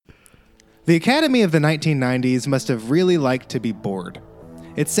The Academy of the 1990s must have really liked to be bored.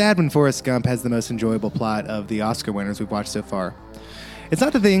 It's sad when Forrest Gump has the most enjoyable plot of the Oscar winners we've watched so far. It's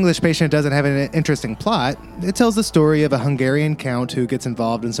not that The English Patient doesn't have an interesting plot. It tells the story of a Hungarian count who gets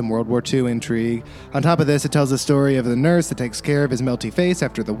involved in some World War II intrigue. On top of this, it tells the story of the nurse that takes care of his melty face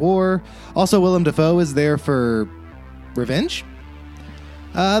after the war. Also, Willem Dafoe is there for revenge?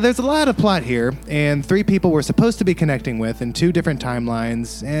 There's a lot of plot here, and 3 people we're supposed to be connecting with in 2 different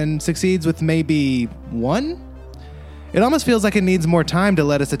timelines, and succeeds with maybe 1? It almost feels like it needs more time to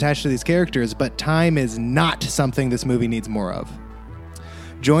let us attach to these characters, but time is not something this movie needs more of.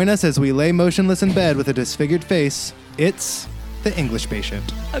 Join us as we lay motionless in bed with a disfigured face. It's The English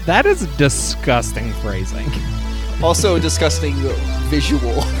Patient. That is disgusting phrasing. Also a disgusting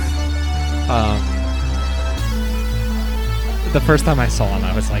visual. The first time I saw him,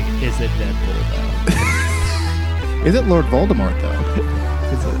 I was like, is it Deadpool, though? Is it Lord Voldemort, though?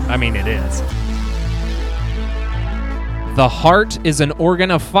 I mean, it is. The heart is an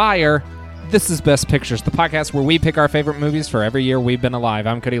organ of fire. This is Best Pictures, the podcast where we pick our favorite movies for every year we've been alive.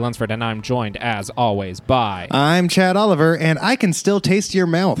 I'm Cody Lunsford, and I'm joined, as always, by... I'm Chad Oliver, and I can still taste your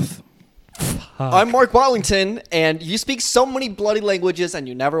mouth. I'm Mark Wallington, and you speak so many bloody languages, and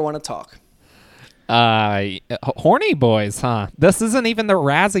you never want to talk. Horny boys, huh? This isn't even the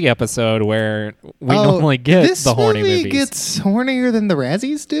Razzie episode where we normally get the horny movies. This movie gets hornier than the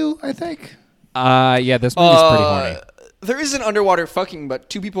Razzies do, I think. Yeah, this movie's pretty horny. There isn't underwater fucking, but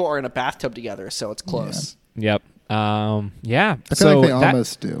 2 people are in a bathtub together, so it's close. Yeah. Yep. Yeah. I feel like they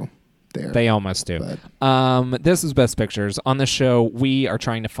almost do. They almost do. This is Best Pictures. On the show, we are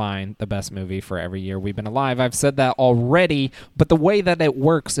trying to find the best movie for every year we've been alive. I've said that already, but the way that it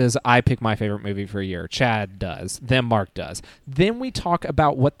works is I pick my favorite movie for a year. Chad does. Then Mark does. Then we talk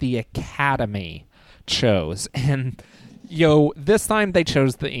about what the Academy chose. And, this time they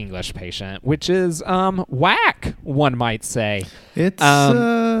chose The English Patient, which is whack, one might say.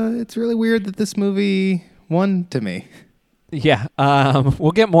 It's really weird that this movie won to me. Yeah,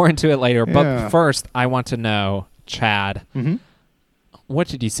 we'll get more into it later. Yeah. But first, I want to know, Chad, what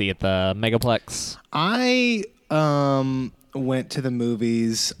did you see at the Megaplex? I went to the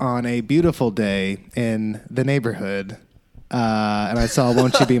movies on a beautiful day in the neighborhood, and I saw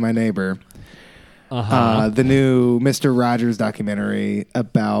Won't You Be My Neighbor, the new Mr. Rogers documentary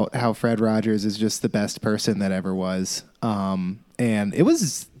about how Fred Rogers is just the best person that ever was. And it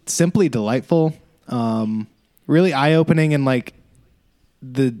was simply delightful. Really eye-opening, and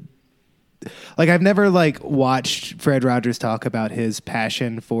I've never watched Fred Rogers talk about his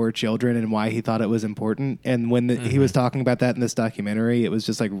passion for children and why he thought it was important. And when he was talking about that in this documentary, it was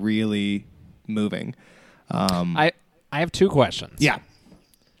just really moving. I have 2 questions. Yeah.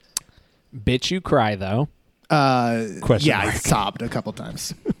 Bitch, you cry though. Question mark. I sobbed a couple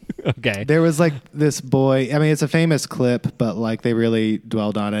times. Okay. There was this boy. I mean, it's a famous clip, but they really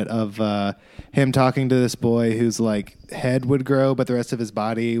dwelled on it of him talking to this boy whose head would grow, but the rest of his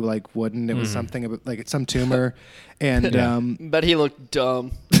body wouldn't. It was something about some tumor, and But he looked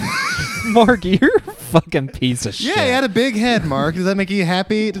dumb. Mark, you're a fucking piece of shit. Yeah, he had a big head. Mark, does that make you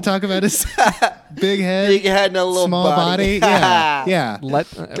happy to talk about his big head? Big head and a little small body. Yeah.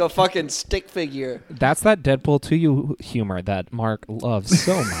 Go fucking stick figure. That's that Deadpool 2 humor that Mark loves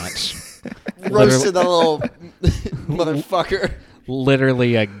so much. Roasted the little motherfucker.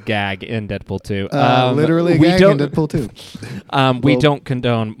 Literally a gag in Deadpool 2. Literally a gag in Deadpool 2. We don't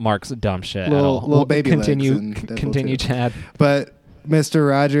condone Mark's dumb shit at all. Little baby continue, legs in Deadpool continue, 2. Chad. But Mr.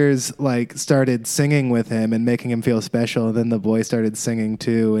 Rogers started singing with him and making him feel special, and then the boy started singing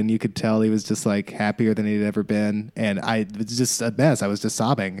too, and you could tell he was just happier than he'd ever been. And it was just a mess. I was just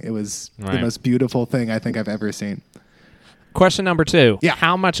sobbing. It was the most beautiful thing I think I've ever seen. Question number 2. Yeah.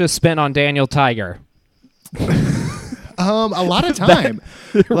 How much is spent on Daniel Tiger? A lot of time.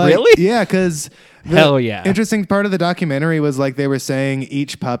 Really? Yeah, because hell yeah. Interesting part of the documentary was they were saying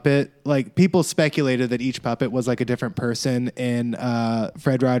each puppet, people speculated that each puppet was a different person in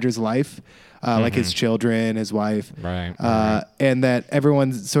Fred Rogers' life, his children, his wife, right. And that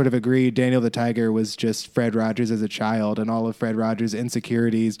everyone sort of agreed Daniel the Tiger was just Fred Rogers as a child, and all of Fred Rogers'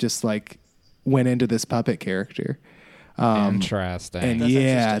 insecurities just went into this puppet character. Interesting. And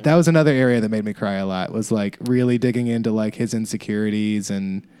That's that was another area that made me cry a lot, was really digging into his insecurities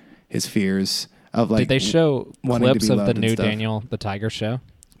and his fears of Did they show clips of the new stuff. Daniel the Tiger show?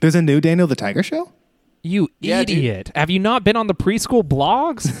 There's a new Daniel the Tiger show? You idiot. Dude. Have you not been on the preschool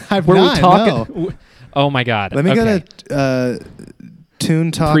blogs? I've where not, we talk no. Oh my god. Let me go to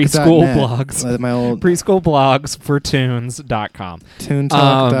ToonTalk.net. Preschool blogs. My old preschool blogs for ToonTalk.com.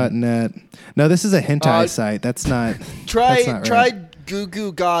 ToonTalk.net. No, this is a hentai site. That's not. Try right. Goo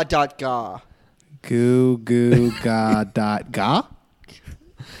goo ga dot ga. Goo goo ga dot ga?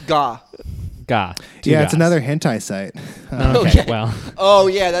 Ga. Ga. Yeah, it's another hentai site. Okay, well. Oh,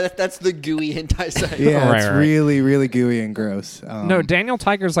 yeah, that's the gooey hentai site. Yeah, Right, it's right. really, really gooey and gross. No, Daniel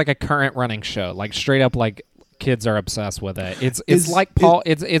Tiger's like a current running show. Like straight up, like kids are obsessed with it. It's Is- like Paw.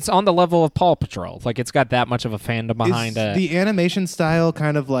 It's on the level of Paw Patrol. Like it's got that much of a fandom behind is it. the animation style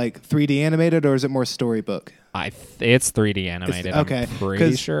kind of like 3D animated, or is it more storybook? It's 3D animated. okay, I'm pretty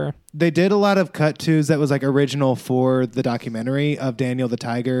 'cause sure. They did a lot of cut tos that was like original for the documentary of Daniel the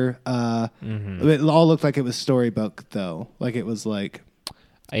Tiger. It all looked like it was storybook though. Like it was like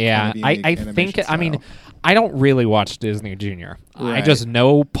Yeah, kind of I unique think. animation I mean, style. I don't really watch Disney Junior. I Right. just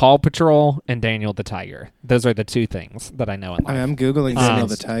know Paw Patrol and Daniel the Tiger. Those are the two things that I know in I life. mean, I'm googling Daniel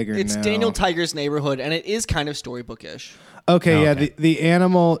the Tiger It's now. Daniel Tiger's Neighborhood, and it is kind of storybookish. Okay, yeah, Okay. the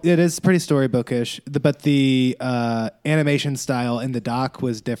animal, it is pretty storybookish, but the animation style in the doc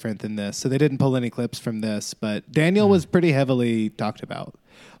was different than this. So they didn't pull any clips from this, but Daniel was pretty heavily talked about.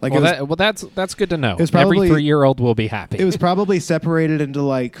 Like That's good to know. was probably- Every 3-year-old will be happy. it was probably separated into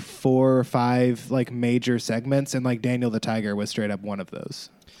like 4 or 5 like major segments, and like Daniel the Tiger was straight up one of those.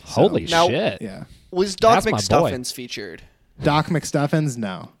 So, Holy Now- shit! yeah. Was Doc That's my boy. McStuffins featured? Doc McStuffins,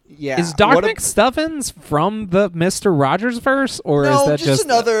 no. Yeah. Is Doc What a- McStuffins from the Mr. Rogers verse, or No, is that just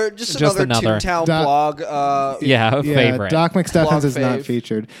another another- Toontown Doc- blog. Yeah, a Yeah, favorite. Doc McStuffins Blog is not fave.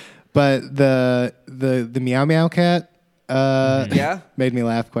 featured, but the Meow Meow Cat Yeah. made me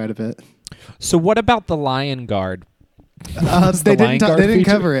laugh quite a bit. So what about the Lion Guard? They Lion didn't Guard they didn't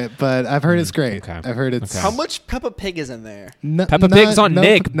feature? cover it, but I've heard it's great. Okay. I've heard it's Okay. How much Peppa Pig is in there? Peppa Pig's on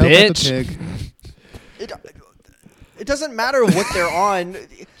Nick, no bitch. Peppa Pig. It doesn't matter what they're on.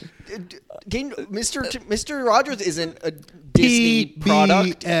 Mr. Rogers isn't a Disney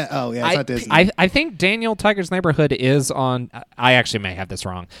product. Oh yeah, it's not Disney. I think Daniel Tiger's Neighborhood is on. I actually may have this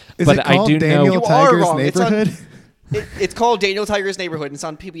wrong, Is but it I called do Daniel know. You are Tiger's wrong. It's on- Neighborhood? It's called Daniel Tiger's Neighborhood, and it's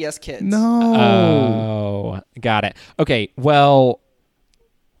on PBS Kids. No. Oh, got it. Okay, well,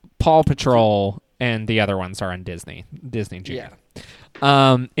 Paw Patrol and the other ones are on Disney Junior.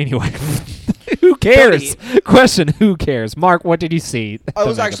 Anyway, who cares? Question: Who cares? Mark, what did you see? I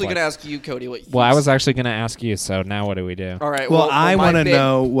was actually going to ask you, Cody, what you Well, I was actually going to ask you. So now, what do we do? All right. Well, I my want to bit-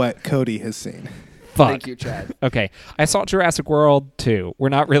 know what Cody has seen. Fuck. Thank you, Chad. Okay, I saw Jurassic World 2. We're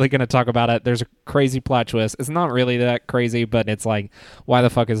not really going to talk about it. There's a crazy plot twist. It's not really that crazy, but it's like, why the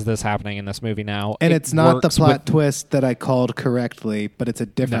fuck is this happening in this movie now? And It it's not the works plot with- twist that I called correctly, but it's a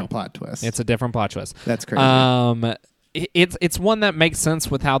different No. plot twist. It's a different plot twist. That's crazy. It's one that makes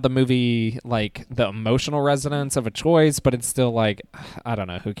sense with how the movie, like the emotional resonance of a choice, but it's still like, I don't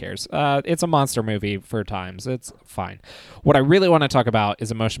know, who cares? It's a monster movie for times. It's fine. What I really want to talk about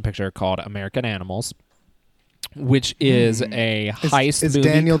is a motion picture called American Animals, which is a heist is movie.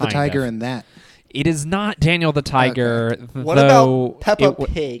 Daniel the kind Tiger of. in that? It is not Daniel the Tiger. What though about Peppa it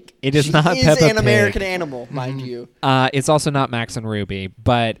w- Pig? It is She not is Peppa an Pig. American animal, mind you. It's also not Max and Ruby,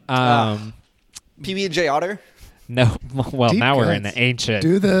 but PB&J Otter? no. Well, Deep now we're in cuts. the ancient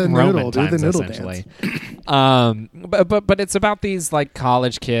Do the Roman noodle. Do the times, noodle essentially. But it's about these like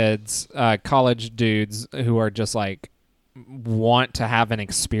college kids, college dudes who are just like want to have an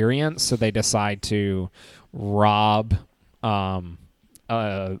experience, so they decide to rob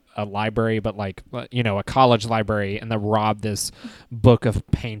a library, but like a college library, and then rob this book of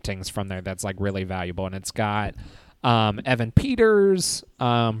paintings from there that's like really valuable, and it's got Evan Peters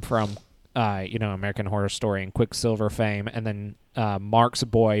from American Horror Story and Quicksilver fame, and then Mark's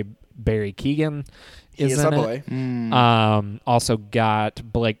boy Barry Keoghan He is in our it. boy. Also got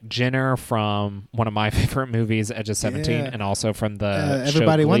Blake Jenner from one of my favorite movies, Edge of 17, Yeah. and also from the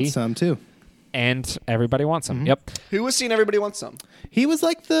Everybody show Glee. Wants Some too. And Everybody Wants Some. Yep. Who was seen Everybody Wants Some? He was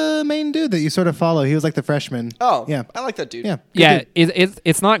like the main dude that you sort of follow. He was like the freshman. Oh, yeah, I like that dude. yeah, good Yeah, dude.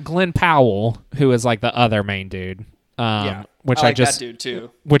 it's not Glenn Powell, who is like the other main dude. Yeah. Which I like just that dude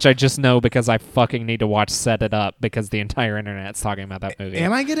too. which I just know because I fucking need to watch Set It Up because the entire internet's talking about that movie.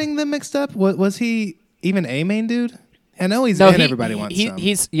 Am I getting them mixed up? Was he even a main dude? I know he's No, in Everybody Wants Some.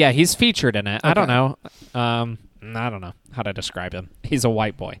 he's featured in it. I don't Okay. know. I don't know how to describe him. He's a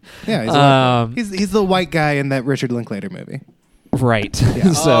white boy. Yeah, he's, a white- he's the white guy in that Richard Linklater movie. Right.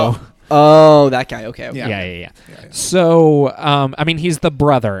 So Oh, that guy. Okay. Yeah. yeah. So he's the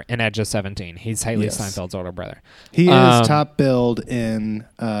brother in Edge of 17. He's Haley Yes. Steinfeld's older brother. He is top billed in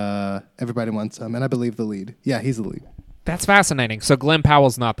Everybody Wants Some, and I believe the lead. Yeah, he's the lead. That's fascinating. So Glenn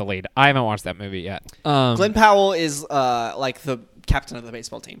Powell's not the lead. I haven't watched that movie yet. Glenn Powell is like the captain of the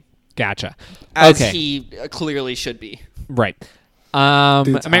baseball team, Gotcha. as Okay. he clearly should be. Right.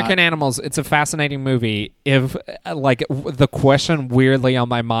 Dude's American hot. Animals. It's a fascinating movie. If the question weirdly on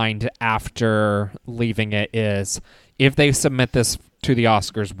my mind after leaving it is, if they submit this to the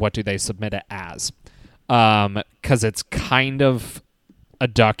Oscars, what do they submit it as? Because it's kind of a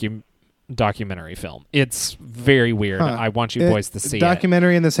documentary film. It's very weird. Huh. I want you boys to see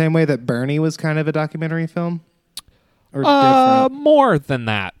documentary in the same way that Bernie was kind of a documentary film, or it. different? More than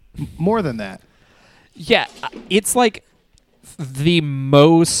that. More than that. Yeah, it's like the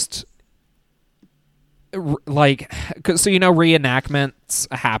most so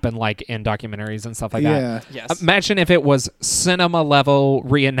reenactments happen like in documentaries and stuff like that. Yes. Imagine if it was cinema level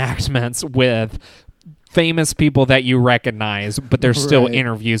reenactments with famous people that you recognize, but there's still Right.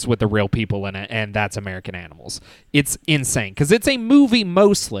 interviews with the real people in it, and that's American Animals. It's insane because it's a movie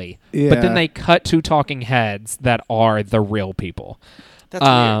mostly, but Yeah. then they cut to talking heads that are the real people. That's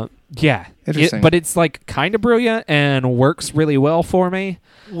weird. Yeah, Interesting. but it's like kind of brilliant and works really well for me.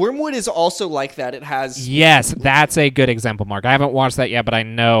 Wormwood is also like that. It has Yes, that's a good example, Mark. I haven't watched that yet, but I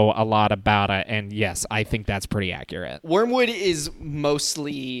know a lot about it, and yes, I think that's pretty accurate. Wormwood is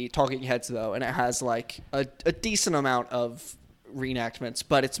mostly talking heads though, and it has like a decent amount of reenactments,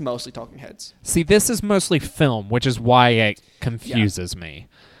 but it's mostly talking heads. See, this is mostly film, which is why it confuses me.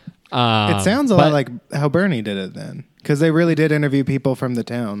 It sounds a lot like how Bernie did it then, because they really did interview people from the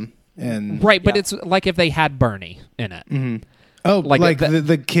town. And right, but Yeah. it's like if they had Bernie in it. oh, like like, the-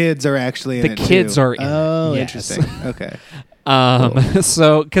 the kids are actually in the it kids too. are in it, Oh, yes. interesting. Okay.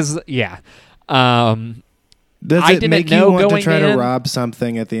 So, because Does I it didn't make know you want to going try to in- rob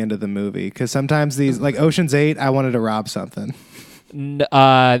something at the end of the movie? Because sometimes these, like Ocean's 8, I wanted to rob something.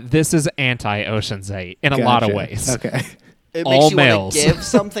 this is anti-Ocean's 8 in a lot of Gotcha. ways. Okay. It All makes you males. want to give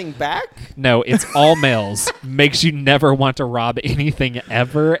something back. No, it's all males. Makes you never want to rob anything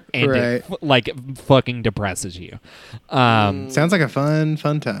ever, and it fucking depresses you. Sounds like a fun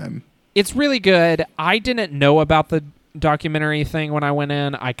time. It's really good. I didn't know about the documentary thing when I went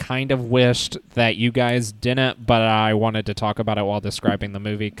in. I kind of wished that you guys didn't, but I wanted to talk about it while describing the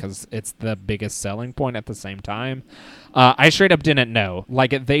movie because it's the biggest selling point at the same time. I straight up didn't know.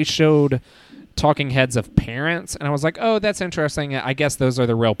 Like, they showed talking heads of parents, and I was like, oh, that's interesting. I guess those are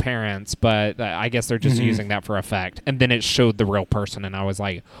the real parents, but I guess they're just using that for effect. And then it showed the real person, and I was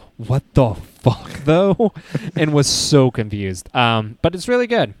like, what the fuck, though? And was so confused. But it's really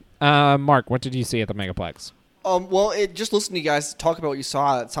good. Mark, what did you see at the Megaplex? Well, just listening to you guys talk about what you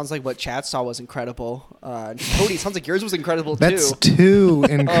saw, it sounds like what Chad saw was incredible. Cody, it sounds like yours was incredible That's too.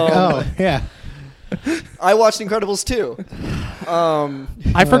 two. Oh, yeah. I watched Incredibles too.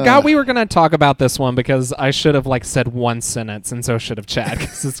 I forgot we were going to talk about this one because I should have said one sentence, and so should have Chad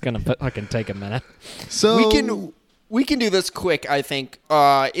because it's going to fucking take a minute. So We can do this quick, I think.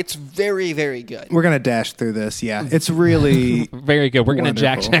 It's very, very good. we're gonna dash through this. Yeah, it's really Very good. We're going to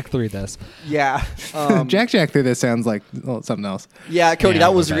Wonderful. jack through this. Yeah. Jack through this sounds like something else. Yeah, Cody, Yeah,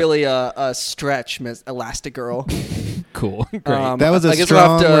 that was okay. really a stretch, Miss Elastigirl. Cool. Great. That was a I guess we'll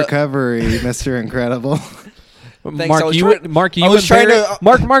have strong to- recovery, Mr. Incredible. Thanks, I Mark, was you, trying- Mark, you I was trying embarrass-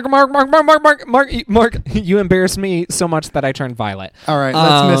 to- Mark, you embarrassed me so much that I turned violet. All right,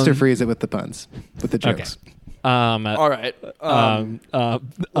 let's Mr. Freeze it with the puns, with the jokes. All right.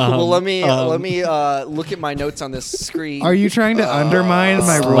 Well, let me look at my notes on this screen. Are you trying to undermine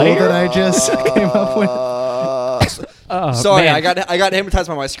my rule Slayer? that I just came up with? Sorry, man. I got hypnotized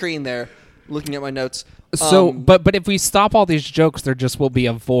by my screen there, looking at my notes. So, but if we stop all these jokes, there just will be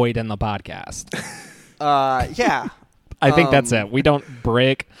a void in the podcast. Yeah. I think that's it. We don't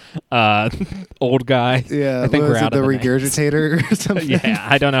break old guy. Yeah, I think what we're was out it, of the the names. regurgitator or something. Yeah,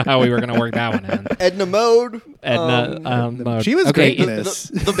 I don't know how we were going to work that one in. Edna Mode. Edna, mode. She was okay, great in the, this.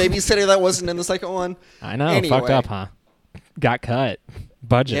 the babysitter that wasn't in the second one. I know, Anyway. fucked up, huh? Got cut.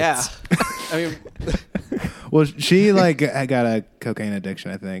 Budgets. Yeah. I mean, Well, she got a cocaine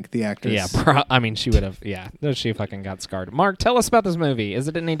addiction, I think. The actress. Yeah, I mean, she would have. Yeah, she fucking got scarred. Mark, tell us about this movie. Is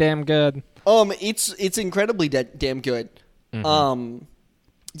it any damn good? it's incredibly damn good.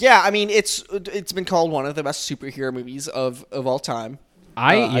 Yeah, I mean, it's been called one of the best superhero movies of all time.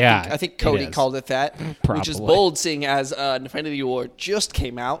 I think Cody it is. called it that, which is Probably. bold, seeing as Infinity War just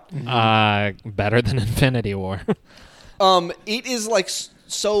came out. Better than Infinity War. It is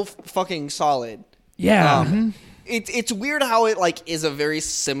so fucking solid. Yeah. It's weird how it is a very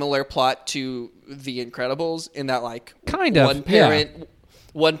similar plot to The Incredibles in that Kind of,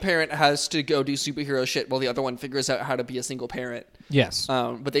 one parent has to go do superhero shit while the other one figures out how to be a single parent. Yes.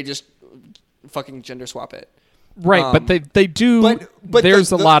 But they just fucking gender swap it. Right, but they do. But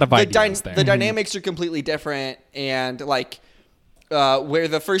there's a lot of ideas there. The dynamics are completely different, and where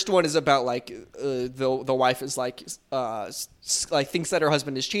the first one is about like the wife is like thinks that her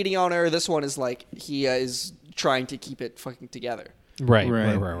husband is cheating on her. This one is like he is trying to keep it fucking together.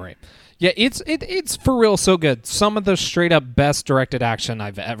 Right. Yeah, it's for real so good. Some of the straight up best directed action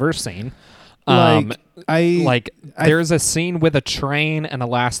I've ever seen. There's a scene with a train and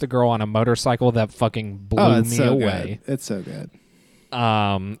Elastigirl on a motorcycle that fucking blew me away. Good. It's so good.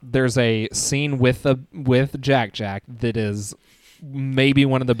 There's a scene with Jack that is maybe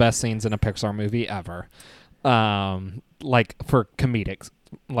one of the best scenes in a Pixar movie ever. Like for comedics,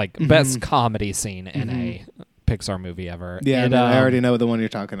 like best comedy scene in a Pixar movie ever. Yeah, I already know the one you're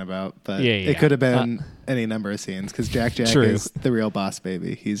talking about, but yeah. It could have been any number of scenes because Jack is the real boss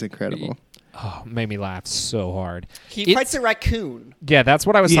baby. He's incredible. Oh, made me laugh so hard. He fights a raccoon. Yeah, that's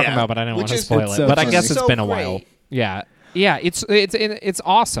what I was talking about, but I didn't want to spoil it. So but funny. I guess it's so been a great. while. Yeah, it's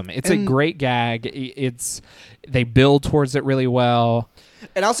awesome. It's a great gag. They build towards it really well.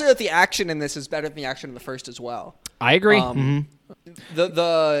 And I'll say that the action in this is better than the action in the first as well. I agree.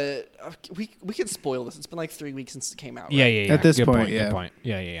 We can spoil this. It's been like 3 weeks since it came out. Right? Yeah. At this Good point, Good point.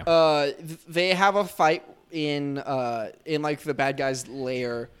 Yeah. They have a fight in like the bad guy's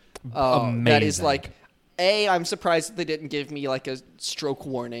lair. Amazing. That is like, I'm surprised that they didn't give me like a stroke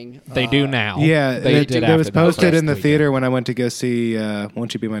warning. They do now. Yeah, they did. It was after the posted first in the weekend. theater when I went to go see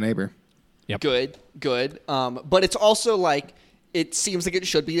Won't You Be My Neighbor. Yep. Good. But it's also like it seems like it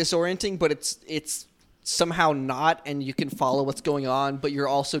should be disorienting, but it's somehow not, and you can follow what's going on, but you're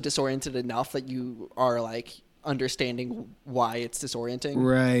also disoriented enough that you are like understanding why it's disorienting.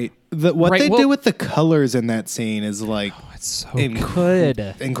 Right. What they do with the colors in that scene is like It's so good.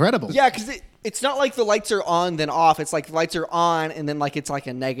 incredible. Yeah, because it's not like the lights are on then off. It's like the lights are on and then like it's like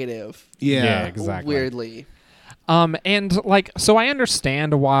a negative. Yeah, exactly. Weirdly. And like, so I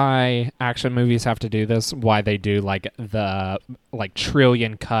understand why action movies have to do this. Why they do like the like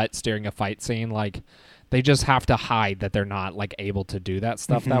trillion cuts during a fight scene. Like, they just have to hide that they're not like able to do that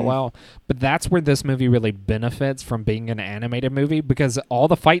stuff that well. But that's where this movie really benefits from being an animated movie, because all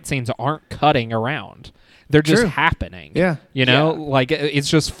the fight scenes aren't cutting around. They're just happening. Yeah. You know, like it's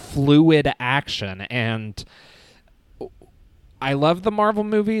just fluid action. And I love the Marvel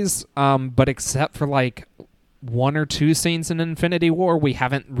movies, but except for like one or two scenes in Infinity War, we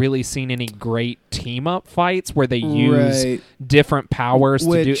haven't really seen any great team-up fights where they use different powers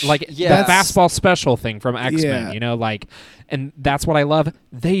to do, like the fastball special thing from X-Men, you know, like, and that's what I love.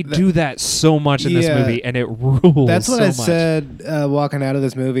 They do that so much in this movie, and it rules. That's what so I much. said walking out of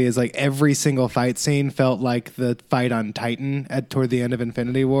this movie is like every single fight scene felt like the fight on Titan toward the end of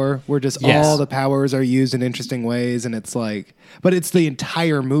Infinity War, where just all the powers are used in interesting ways, and it's like, but it's the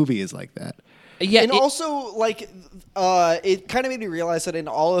entire movie is like that. Yeah, and also, like, it kind of made me realize that in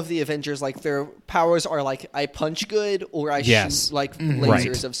all of the Avengers, like, their powers are, like, I punch good or I shoot, like,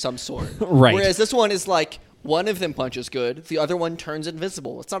 lasers of some sort. Whereas this one is, like, one of them punches good, the other one turns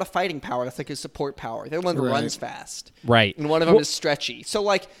invisible. It's not a fighting power. That's, like, a support power. The other one runs fast. And one of them is stretchy. So,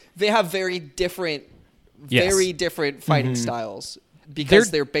 like, they have very different fighting styles.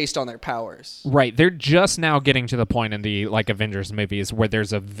 Because they're based on their powers. Right. They're just now getting to the point in the like Avengers movies where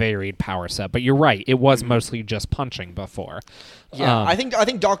there's a varied power set. But you're right. It was mostly just punching before. Yeah. I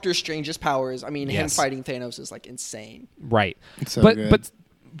think Doctor Strange's powers, I mean, him fighting Thanos is like insane. Right. It's so good.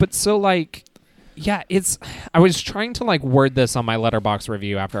 But so like, yeah, I was trying to like word this on my Letterboxd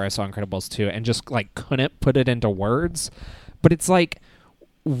review after I saw Incredibles 2 and just like couldn't put it into words. But it's like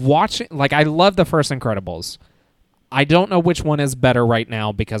watching, like I love the first Incredibles. I don't know which one is better right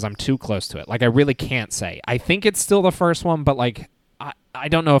now because I'm too close to it. Like, I really can't say. I think it's still the first one, but, like, I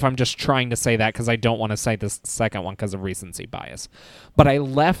don't know if I'm just trying to say that because I don't want to say this second one because of recency bias. But I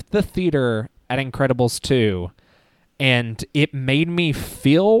left the theater at Incredibles 2, and it made me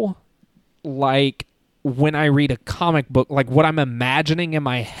feel like when I read a comic book, like what I'm imagining in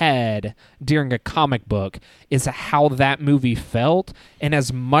my head during a comic book is how that movie felt. And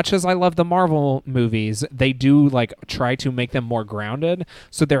as much as I love the Marvel movies, they do like try to make them more grounded.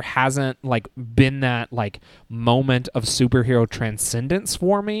 So there hasn't like been that like moment of superhero transcendence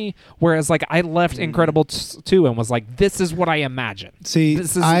for me. Whereas like I left Incredibles 2 and was like, this is what I imagine. See,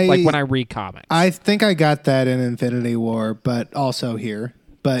 this is like when I read comics. I think I got that in Infinity War, but also here.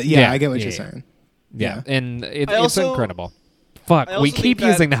 But I get what you're saying. Yeah, and it's incredible. Fuck, we keep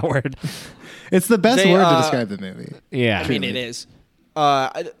using that word. It's the best word to describe the movie. Yeah, I mean it is.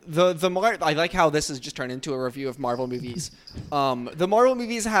 The more I like how this has just turned into a review of Marvel movies. The Marvel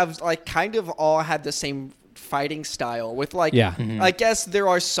movies have like kind of all had the same fighting style with like I guess there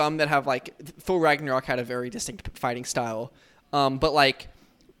are some that have like Thor Ragnarok had a very distinct fighting style, but like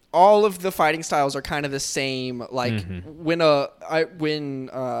all of the fighting styles are kind of the same. Like when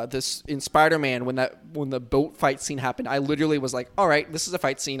this in Spider-Man, when the boat fight scene happened, I literally was like, all right, this is a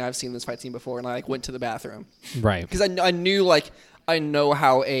fight scene. I've seen this fight scene before, and I like went to the bathroom. Right. Because I knew like I know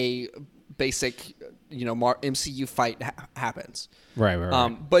how a basic MCU fight happens.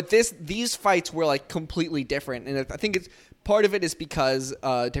 Right. But these fights were like completely different, and I think it's part of it is because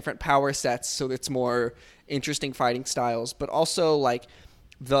different power sets, so it's more interesting fighting styles, but also like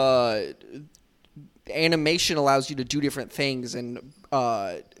the animation allows you to do different things, and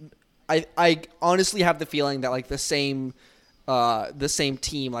I honestly have the feeling that like the same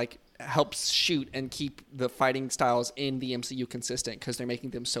team like helps shoot and keep the fighting styles in the MCU consistent because they're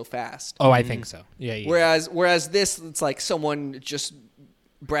making them so fast. Oh, I think so. Yeah. Whereas this, it's like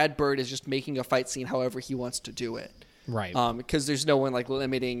Brad Bird is just making a fight scene however he wants to do it. Right. Because there's no one like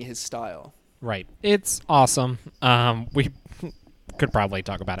limiting his style. Right. It's awesome. We could probably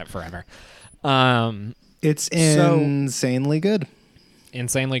talk about it forever. It's insanely good.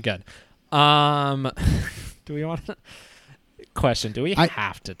 Insanely good. Do we want to... Question, do we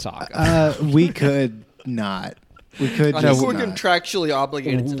have to talk about it? We could not. We could I think we're contractually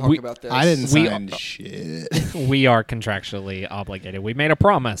obligated to talk about this. I didn't sign shit. We are contractually obligated. We made a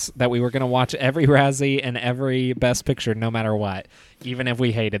promise that we were going to watch every Razzie and every Best Picture no matter what, even if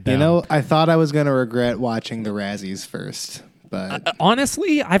we hated them. I thought I was going to regret watching the Razzies first. But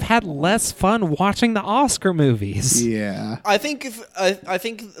honestly, I've had less fun watching the Oscar movies. Yeah, I think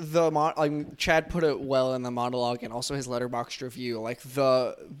Chad put it well in the monologue and also his Letterboxd review. Like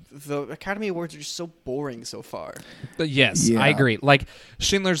the Academy Awards are just so boring so far. Yes, yeah. I agree. Like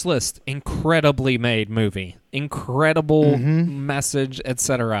Schindler's List, incredibly made movie, incredible message,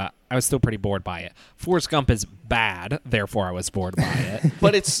 etc. I was still pretty bored by it. Forrest Gump is bad, therefore I was bored by it.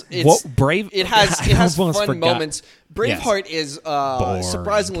 But it's Brave. It has fun moments. Braveheart is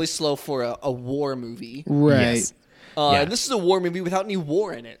surprisingly slow for a war movie. Right. Yes. And this is a war movie without any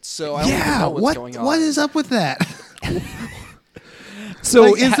war in it, so I don't even know what's going on. What is up with that?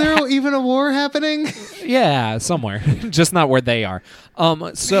 So is there even a war happening? Yeah, somewhere, just not where they are.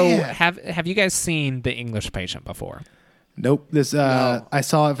 Have you guys seen The English Patient before? Nope. No. I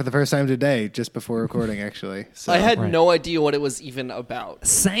saw it for the first time today, just before recording, actually. So. I had no idea what it was even about.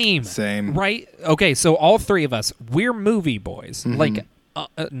 Same. Right? Okay, so all three of us, we're movie boys. Like,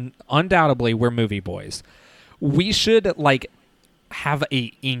 undoubtedly, we're movie boys. We should, have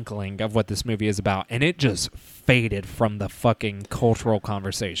a inkling of what this movie is about, and it just faded from the fucking cultural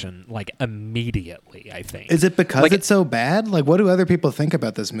conversation, immediately, I think. Is it because it's so bad? What do other people think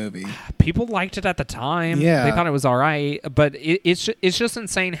about this movie? People liked it at the time. Yeah. They thought it was all right, but it's just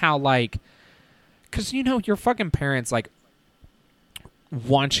insane how, because, your fucking parents,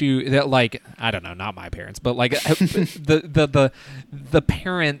 want you, that, I don't know, not my parents, but, the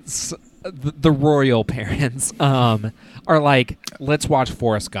parents... The royal parents are like, let's watch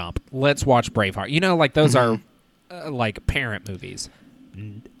Forrest Gump, let's watch Braveheart. Those are parent movies.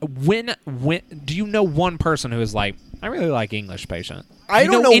 When do you know one person who is like, I really like English Patient? I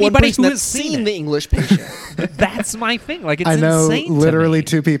don't know anybody who has seen The English Patient. That's my thing. It's I know insane literally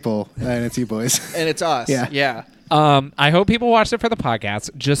two people, and it's you boys, and it's us. Yeah. I hope people watched it for the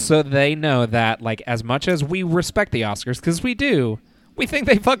podcast, just so they know that, as much as we respect the Oscars, because we do. We think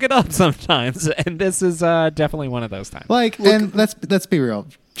they fuck it up sometimes, and this is definitely one of those times. And let's be real.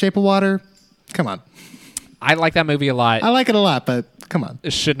 Shape of Water, come on. I like that movie a lot. I like it a lot, but come on.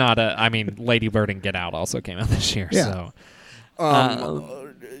 It should not. Lady Bird and Get Out also came out this year. Yeah.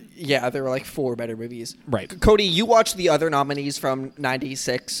 So, yeah, there were 4 better movies. Right. Cody, you watched the other nominees from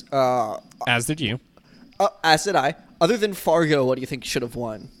 '96. As did you. As did I. Other than Fargo, what do you think should have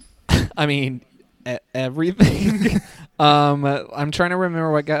won? Everything. I'm trying to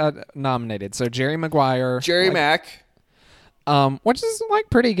remember what got nominated. So Jerry Maguire, Jerry Mack, which is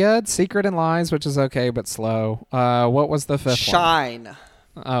pretty good. Secret and Lies, which is okay but slow. What was the fifth Shine.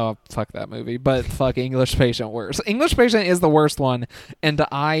 one? Oh, fuck that movie. But fuck English Patient worse. English Patient is the worst one, and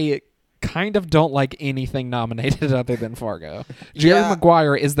I kind of don't like anything nominated other than Fargo. Jerry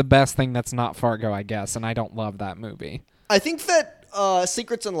Maguire is the best thing that's not Fargo, I guess, and I don't love that movie. I think that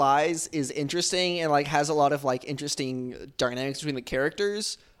Secrets and Lies is interesting and has a lot of interesting dynamics between the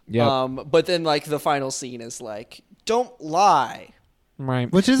characters. Yeah. But then the final scene is don't lie. Right.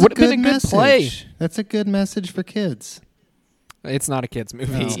 Which is would a good message. Play. That's a good message for kids. It's not a kids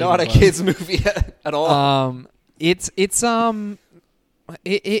movie. No, it's not a kids movie at all. It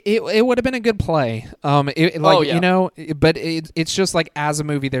would have been a good play. But it's just as a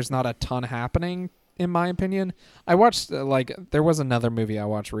movie, there's not a ton happening. In my opinion, I watched there was another movie I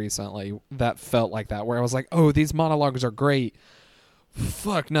watched recently that felt like that, where I was like, oh, these monologues are great,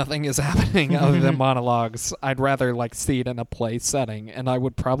 fuck, nothing is happening other than monologues. I'd rather like see it in a play setting, and I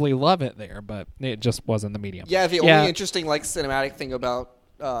would probably love it there, but it just wasn't the medium. Yeah, the only interesting like cinematic thing about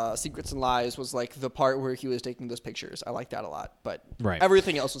Secrets and Lies was like the part where he was taking those pictures. I liked that a lot, but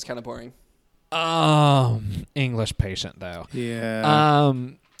everything else was kind of boring. English Patient though. Yeah.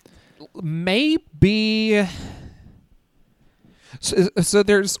 Maybe. So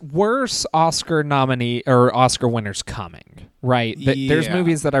there's worse Oscar nominee or Oscar winners coming, right? There's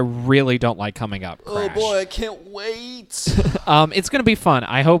movies that I really don't like coming up. Crash. Oh boy, I can't wait. It's going to be fun.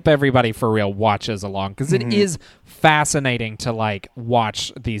 I hope everybody for real watches along because it is fascinating to like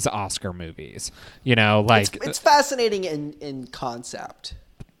watch these Oscar movies. You know, like it's fascinating in concept.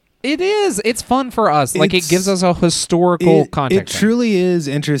 It is. It's fun for us. Like it gives us a historical context. It truly is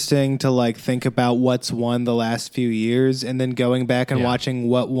interesting to like think about what's won the last few years and then going back and watching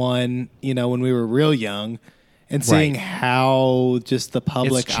what won, you know, when we were real young and seeing how just the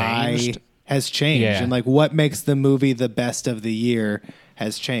public eye has changed and like what makes the movie the best of the year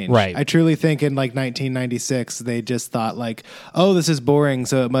has changed. Right. I truly think in like 1996 they just thought like, oh, this is boring,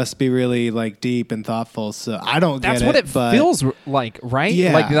 so it must be really like deep and thoughtful. So I don't get it. That's what it feels like, right?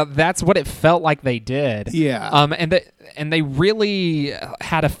 Yeah. Like that's what it felt like they did. Yeah. And they really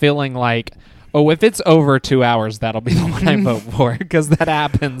had a feeling like, oh, if it's over 2 hours, that'll be the one I vote for because that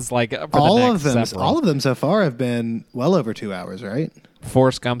happens like for all the next of them. several. All of them so far have been well over 2 hours, right?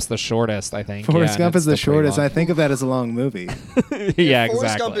 Forrest Gump's the shortest, I think. Forrest Gump is the shortest. I think of that as a long movie. Yeah, if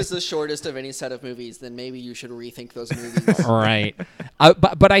Forrest exactly. Gump is the shortest of any set of movies, then maybe you should rethink those movies. Right.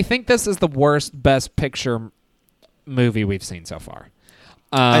 But I think this is the worst Best Picture movie we've seen so far.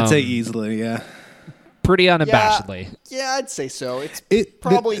 I'd say easily, yeah. Pretty unabashedly. Yeah, I'd say so. It's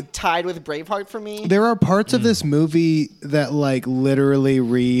probably tied with Braveheart for me. There are parts of this movie that like literally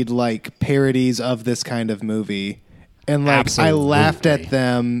read like parodies of this kind of movie. And like Absolutely. I laughed at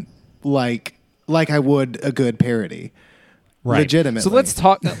them like I would a good parody. Right. Legitimately. So let's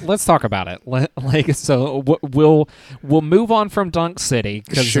talk about it. We'll move on from Dunk City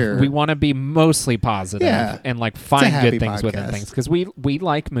because we want to be mostly positive and like find good things within things because we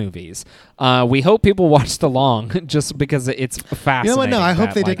like movies. We hope people watched along just because it's fascinating. You know what? No, I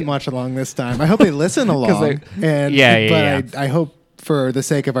hope they didn't watch along this time. I hope they listen along. But I hope for the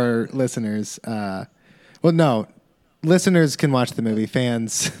sake of our listeners, listeners can watch the movie.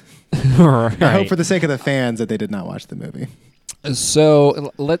 Fans, right. I hope for the sake of the fans that they did not watch the movie.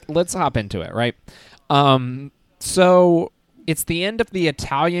 So let's hop into it, right? So it's the end of the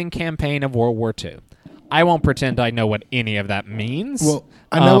Italian campaign of World War II. I won't pretend I know what any of that means. Well,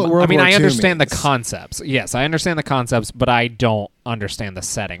 I know what World War II I understand means. the concepts. Yes, I understand the concepts, but I don't understand the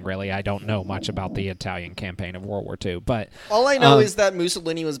setting, really. I don't know much about the Italian campaign of World War II. But all I know is that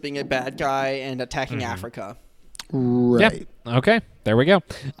Mussolini was being a bad guy and attacking Africa. Right. Yep. Okay, there we go.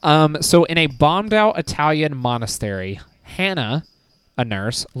 So in a bombed-out Italian monastery, Hannah, a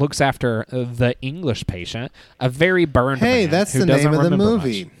nurse, looks after the English patient, a very burned man that's who the doesn't name of the remember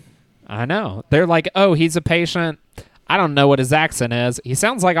movie. much. I know. They're like, oh, he's a patient. I don't know what his accent is. He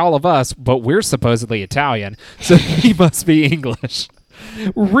sounds like all of us, but we're supposedly Italian, so he must be English.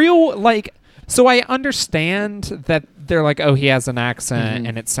 So I understand that they're like, oh, he has an accent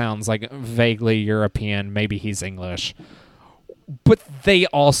and it sounds like vaguely European. Maybe he's English. But they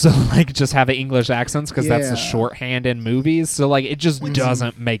also like just have English accents because that's the shorthand in movies. So like it just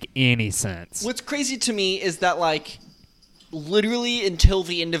doesn't make any sense. What's crazy to me is that like literally until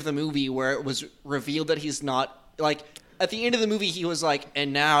the end of the movie where it was revealed that he's not like at the end of the movie he was like,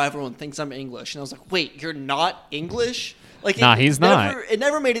 and now everyone thinks I'm English. And I was like, wait, you're not English? Like, he's not. It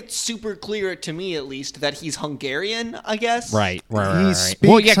never made it super clear to me, at least, that he's Hungarian, I guess. Right. He speaks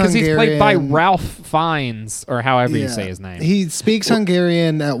Well, yeah, because he's played by Hungarian. It Fiennes, or however you say his name. He speaks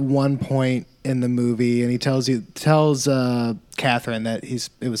Hungarian at one point in the movie, and he tells Catherine that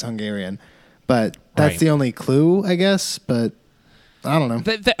it was Hungarian. But that's the only clue, I guess. But I don't know.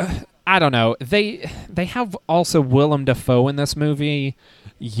 I don't know. They have also Willem Dafoe in this movie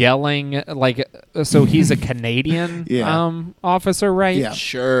yelling like so he's a Canadian officer, right? Yeah.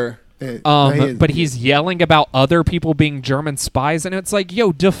 Sure. But he's yelling about other people being German spies, and it's like,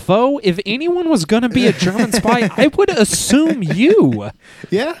 yo, Dafoe, if anyone was gonna be a German spy, I would assume you.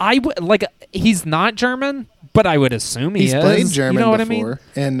 Yeah. I would like he's not German, but I would assume he's is. played German you know what before.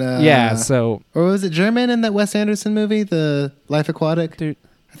 I mean? And so or was it German in that Wes Anderson movie, The Life Aquatic? Dude,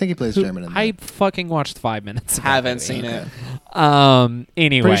 I think he plays German in that. I fucking watched 5 minutes of that Haven't movie. seen it.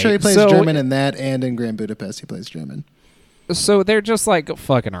 Anyway, Pretty sure he plays German in that, and in Grand Budapest he plays German. So they're just like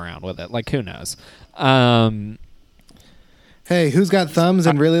fucking around with it. Like, who knows? Hannah Hey, who's got thumbs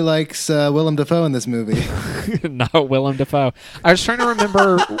and really likes Willem Dafoe in this movie? Not Willem Dafoe. I was trying to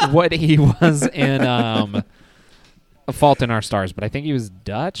remember what he was in A Fault in Our Stars, but I think he was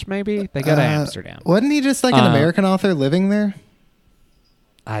Dutch, maybe? They go to Amsterdam. Wasn't he just like an American author living there?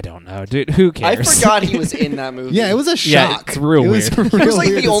 I don't know, dude. Who cares? I forgot he was in that movie. Yeah, it was a shock. Yeah, it's real weird. He was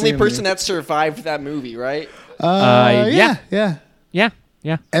like the only person that survived that movie, right? Yeah.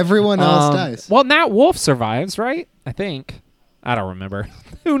 Yeah. Everyone else dies. Well, Nat Wolff survives, right? I think. I don't remember.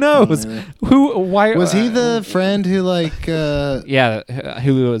 Who knows? Why was he the friend who like?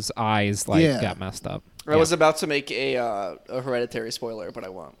 Whose eyes got messed up. I was about to make a Hereditary spoiler, but I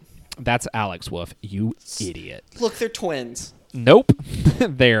won't. That's Alex Wolff. You idiot! Look, they're twins. Nope,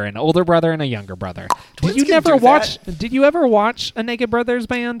 they're an older brother and a younger brother. Did you ever watch a Naked Brothers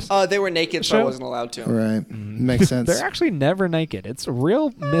band? They were naked, so I wasn't allowed to. Right, makes sense. They're actually never naked. It's a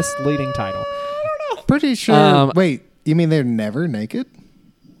real misleading title. I don't know. Pretty sure. Wait, you mean they're never naked?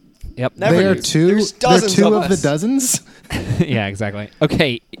 Yep. They are two. There's dozens they're two of the dozens. Yeah, exactly.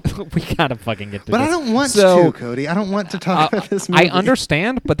 Okay, we gotta fucking get to this. But I don't want to, Cody. I don't want to talk about this movie. I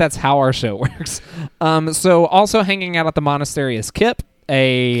understand, but that's how our show works. So also hanging out at the monastery is Kip.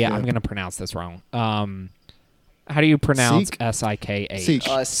 I'm gonna pronounce this wrong. How do you pronounce Sikh?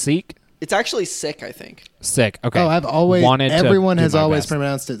 Sikh. It's actually Sick, I think. Sick. Okay. Oh, I've always everyone has always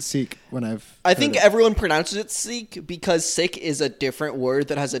pronounced it Sikh when I think everyone pronounces it Sikh because Sikh is a different word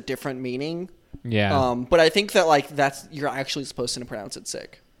that has a different meaning. Yeah. But I think that you're actually supposed to pronounce it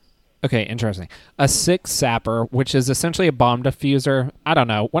Sikh. Okay, interesting. A Sikh sapper, which is essentially a bomb diffuser. I don't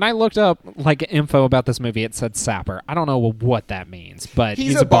know. When I looked up info about this movie, it said sapper. I don't know what that means, but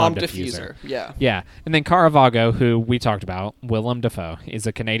he's a bomb diffuser. Yeah. Yeah. And then Caravaggio, who we talked about, Willem Dafoe, is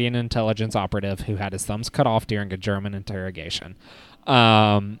a Canadian intelligence operative who had his thumbs cut off during a German interrogation.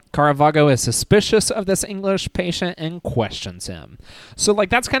 Caravaggio is suspicious of this English patient and questions him. So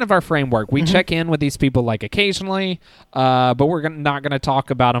that's kind of our framework. We check in with these people occasionally, but we're not going to talk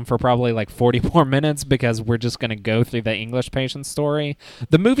about them for probably 40 more minutes because we're just going to go through the English patient story.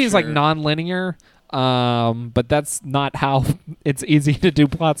 The movie is non-linear, but that's not how it's easy to do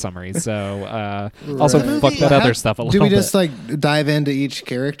plot summaries. So also fuck that other stuff a little bit. Do we just dive into each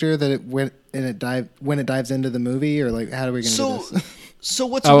character when it dives into the movie, or how are we going to do this? So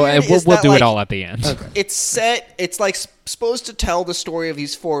what's weird is we'll do it all at the end. Okay. It's supposed to tell the story of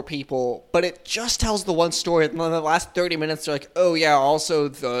these four people, but it just tells the one story. And in the last 30 minutes, they're oh yeah, also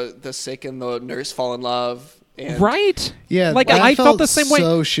the sick and the nurse fall in love. And right? Yeah, I felt the same way.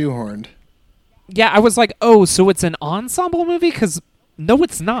 So shoehorned. Yeah, I was so it's an ensemble movie? Because no,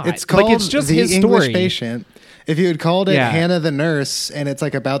 it's not. It's called it's just The his English story. Patient. If you had called it Hannah the Nurse, and it's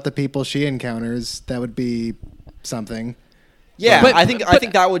about the people she encounters, that would be something. Yeah, I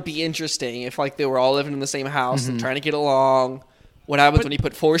think that would be interesting if they were all living in the same house and trying to get along. What happens when you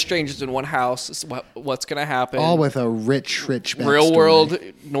put four strangers in one house? What's going to happen? All with a rich backstory. Real world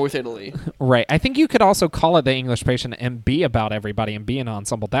North Italy. Right. I think you could also call it The English Patient and be about everybody and be an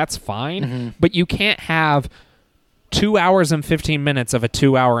ensemble. That's fine. But you can't have 2 hours and 15 minutes of a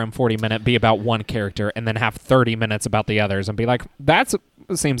 2 hour and 40 minute be about one character and then have 30 minutes about the others and be that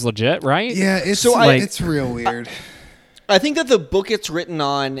seems legit, right? Yeah, it's real weird. I think that the book it's written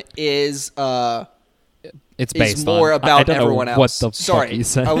on is it's based more on, about I don't everyone know else. What the fuck he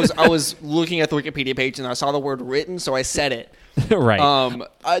said. I was looking at the Wikipedia page and I saw the word written, so I said it. Right.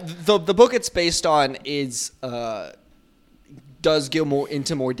 The book it's based on is does go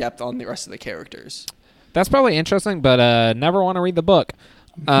into more depth on the rest of the characters. That's probably interesting, but never want to read the book.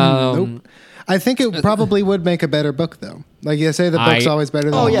 Nope. I think it probably would make a better book, though. You say the book's always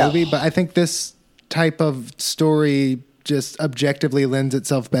better than the movie, but I think this type of story just objectively lends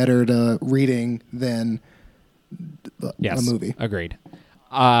itself better to reading than a movie. Agreed.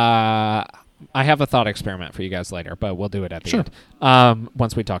 I have a thought experiment for you guys later, but we'll do it at the end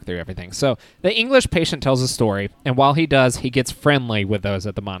once we talk through everything. So the English patient tells a story, and while he does, he gets friendly with those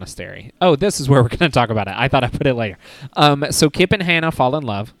at the monastery. Oh, this is where we're going to talk about it. I thought I put it later. So Kip and Hannah fall in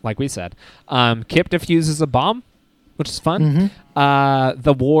love, like we said. Kip defuses a bomb, which is fun.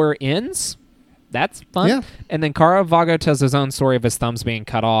 The war ends. That's fun. Yeah. And then Caravaggio tells his own story of his thumbs being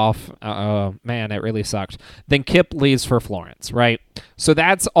cut off. Man, it really sucked. Then Kip leaves for Florence, right? So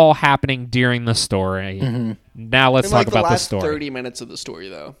that's all happening during the story. Now let's talk about the story. The last 30 minutes of the story,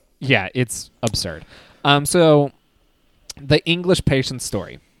 though. Yeah, it's absurd. So the English patient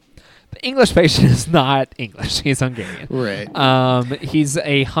story. The English patient is not English. He's Hungarian. Right. He's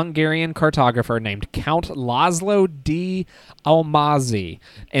a Hungarian cartographer named Count Laszlo D. Almazy.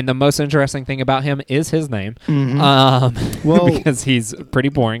 And the most interesting thing about him is his name. Well, because he's pretty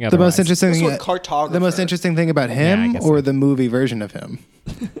boring otherwise. The most interesting thing about him or the movie version of him?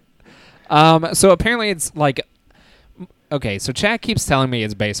 So apparently it's like... Okay, so Chad keeps telling me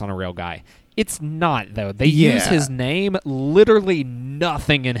it's based on a real guy. It's not, though. They use his name. Literally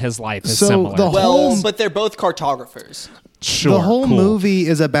nothing in his life is similar. But they're both cartographers. Sure. The whole movie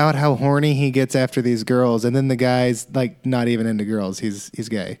is about how horny he gets after these girls, and then the guy's like not even into girls. He's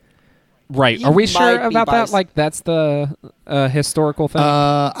gay. Right. Are we sure about that? Like, that's the historical thing?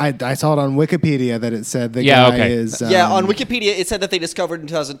 I saw it on Wikipedia that it said the guy is... on Wikipedia it said that they discovered in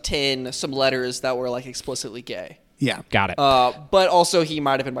 2010 some letters that were like explicitly gay. Yeah. Got it. But also he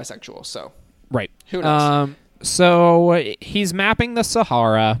might have been bisexual, so... Right. Who knows? So he's mapping the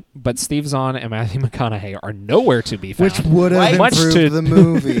Sahara, but Steve Zahn and Matthew McConaughey are nowhere to be found. Which would have improved the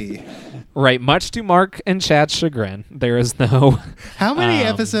movie. Right. Much to Mark and Chad's chagrin, there is no... How many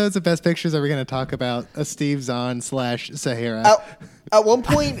episodes of Best Pictures are we going to talk about a Steve Zahn / Sahara? At one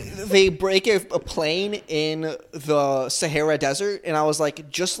point, they break a plane in the Sahara Desert, and I was like,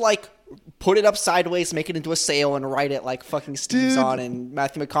 just like... put it up sideways, make it into a sail, and write it like fucking Steve Zahn and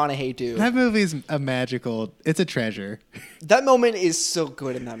Matthew McConaughey do. That movie's it's a treasure. That moment is so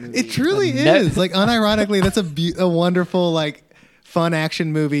good in that movie. It truly is. Like, unironically, that's a wonderful, like, fun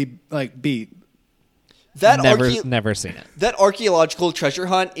action movie, like, beat. Never seen it. That archaeological treasure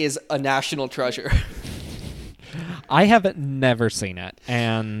hunt is a national treasure. I have never seen it,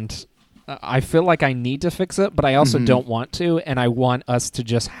 and... I feel like I need to fix it, but I also don't want to, and I want us to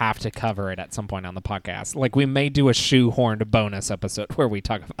just have to cover it at some point on the podcast. Like, we may do a shoehorned bonus episode where we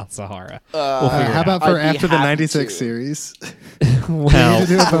talk about Sahara. How about for after the 96 series? Well, we need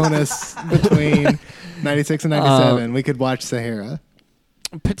to do a bonus between 96 and 97. We could watch Sahara.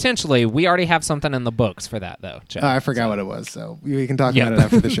 Potentially. We already have something in the books for that, though. Jeff. I forgot what it was, so we can talk about it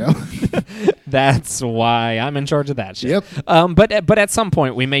after the show. That's why I'm in charge of that shit. Yep. But at some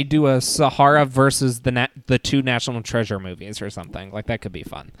point, we may do a Sahara versus the two National Treasure movies or something. Like, that could be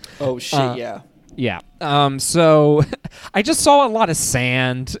fun. Oh, shit, yeah. Yeah. So I just saw a lot of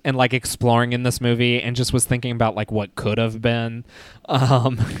sand and like exploring in this movie, and just was thinking about like what could have been.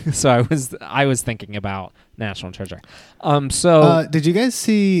 So I was thinking about National Treasure. So did you guys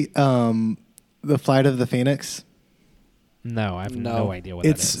see The Flight of the Phoenix? No, I have no idea what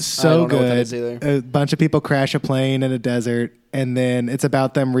that is. It's so good. Know what that is either. A bunch of people crash a plane in a desert, and then it's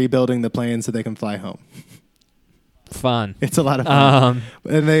about them rebuilding the plane so they can fly home. Fun. It's a lot of fun.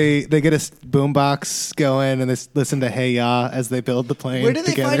 And they get a boombox going, and they listen to Hey Ya as they build the plane. Where did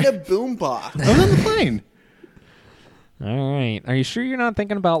they together. find a boombox? On the plane. All right. Are you sure you're not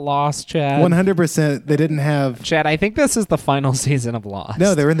thinking about Lost, Chad? 100%. They didn't have... Chad, I think this is the final season of Lost.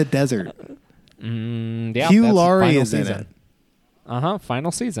 No, they're in the desert. Yeah, Hugh Laurie is in it.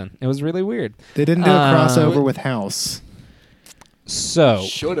 Final season. It was really weird. They didn't do a crossover with House. So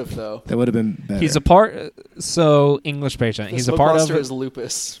should have, though. That would have been better. He's a part... So, English Patient. He's a part of... The has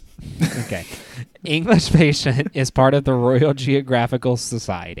lupus. Okay. English Patient is part of the Royal Geographical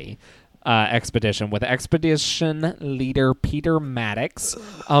Society expedition with expedition leader Peter Maddox,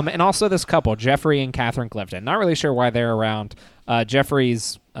 and also this couple, Jeffrey and Catherine Clifton. Not really sure why they're around.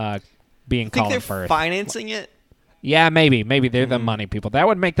 Jeffrey's being Colin Firth. They're financing it? Yeah, maybe they're the money people. That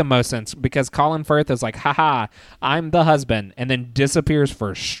would make the most sense because Colin Firth is like, haha, I'm the husband, and then disappears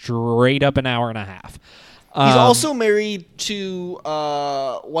for straight up an hour and a half. He's also married to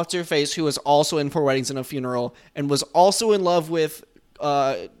what's her face, who was also in 4 Weddings and a Funeral, and was also in love with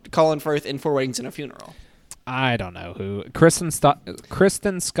Colin Firth in 4 Weddings and a Funeral. I don't know who. Kristen Scott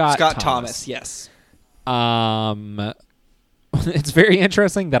Thomas. Yes. It's very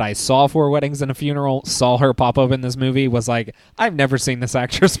interesting that I saw 4 Weddings and a Funeral, saw her pop up in this movie, was like, I've never seen this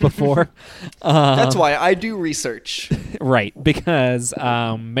actress before. That's why I do research. Right, because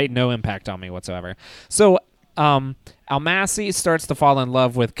made no impact on me whatsoever. So Almazy starts to fall in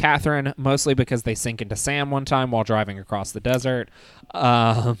love with Catherine, mostly because they sink into sand one time while driving across the desert.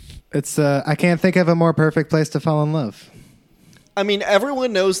 It's I can't think of a more perfect place to fall in love. I mean,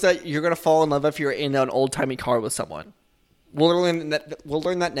 everyone knows that you're going to fall in love if you're in an old-timey car with someone. We'll learn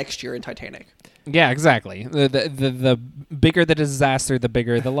that next year in Titanic. Yeah, exactly. The bigger the disaster, the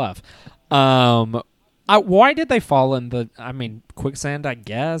bigger the love. Why did they fall in quicksand, I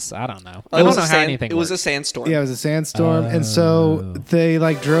guess? I don't know. I don't know how anything works. It was a sandstorm. Yeah, it was a sandstorm. And so they,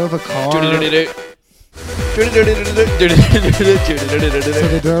 drove a car. So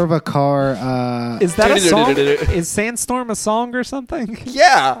they drove a car. Is that a song? Is Sandstorm a song or something?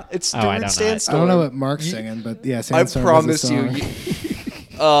 Yeah, it's doing Sandstorm. I don't know what Mark's singing, but yeah, Sandstorm. I promise you.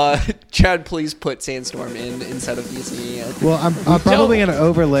 Chad, please put Sandstorm inside of these. Well, I'm probably going to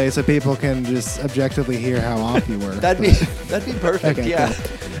overlay so people can just objectively hear how off you were. That'd be perfect. Okay, yeah,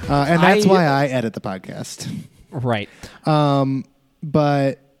 cool. And that's why I edit the podcast. Right.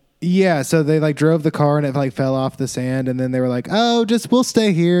 But yeah, so they like drove the car and it like fell off the sand, and then they were like, "Oh, we'll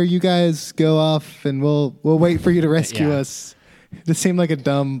stay here. You guys go off, and we'll wait for you to rescue us." This seemed like a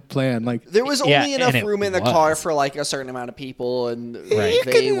dumb plan. Like there was only enough room in the car for like a certain amount of people, and you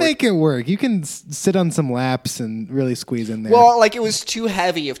can make it work. You can sit on some laps and really squeeze in there. Well, like it was too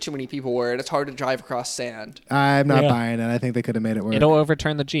heavy if too many people were, and it's hard to drive across sand. I'm not buying it. I think they could have made it work. It'll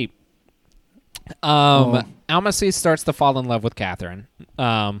overturn the Jeep. Almasy starts to fall in love with Catherine,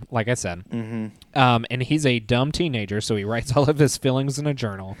 like I said. Mm-hmm. And he's a dumb teenager, so he writes all of his feelings in a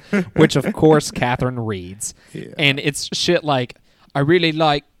journal, which, of course, Catherine reads. Yeah. And it's shit like, I really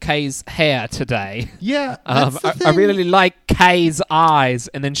like Kay's hair today. Yeah, I really like Kay's eyes.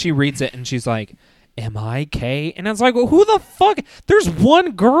 And then she reads it, and she's like, am I Kay? And I was like, well, who the fuck? There's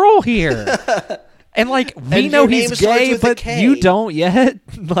one girl here. And, like, we know he's gay, but you don't yet.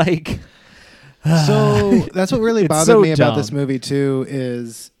 Like... So that's what really bothered me about this movie too,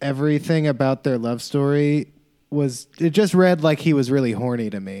 is everything about their love story it just read like he was really horny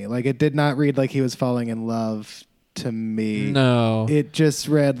to me. Like it did not read like he was falling in love to me. No. It just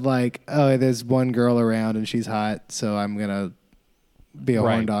read like, oh, there's one girl around and she's hot, so I'm going to be a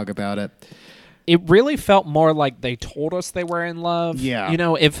horn dog about it. It really felt more like they told us they were in love. Yeah. You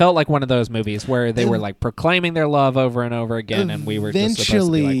know, it felt like one of those movies where they were like proclaiming their love over and over again, and we were just supposed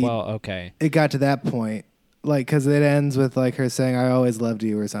to be like, well, okay. It got to that point, like, because it ends with like her saying, I always loved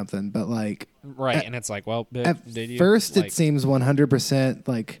you or something, but like... Right, and it's like, well, did you? First, it seems 100%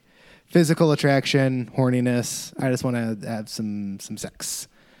 like physical attraction, horniness. I just want to have some sex.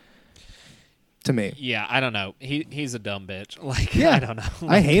 To me. Yeah, I don't know. He's a dumb bitch. Like, yeah, I don't know.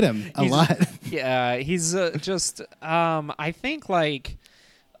 Like, I hate him a lot. Yeah, he's just, I think, like,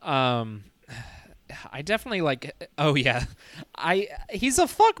 I definitely, like, oh, yeah. He's a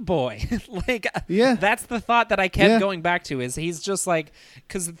fuck boy. Like, yeah. That's the thought that I kept going back to, is he's just, like,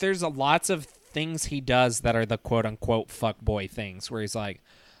 because there's lots of things he does that are the quote-unquote fuck boy things, where he's like,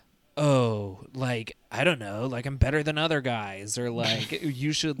 oh, like, I don't know, like, I'm better than other guys, or, like,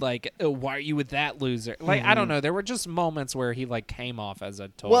 you should, like, why are you with that loser? Like, I don't know. There were just moments where he, like, came off as a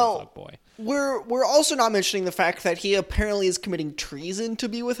total fuckboy. We're also not mentioning the fact that he apparently is committing treason to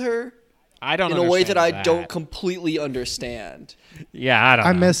be with her. I don't in a way that I don't completely understand. Yeah, I don't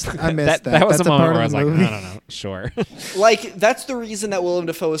know. I missed that. That was that's a moment part where I of was the like, movie. I don't know. Sure. Like, that's the reason that Willem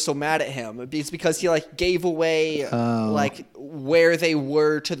Dafoe is so mad at him. It's because he, like, gave away, like, where they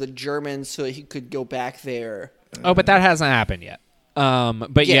were to the Germans so he could go back there. Oh, but that hasn't happened yet.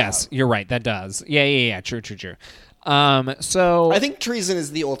 But yes, you're right. That does. Yeah. True. So I think treason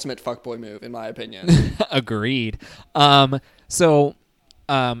is the ultimate fuckboy move, in my opinion. Agreed.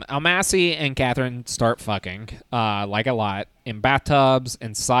 Almasy and Catherine start fucking, like a lot, in bathtubs,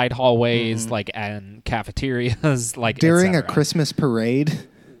 in side hallways, like, and cafeterias, like, during a Christmas parade.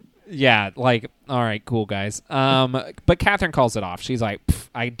 Yeah, like, all right, cool, guys. But Catherine calls it off. She's like,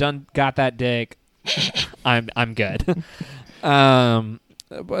 I done got that dick. I'm good. So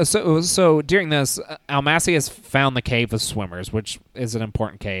during this, Almasy has found the cave of swimmers, which is an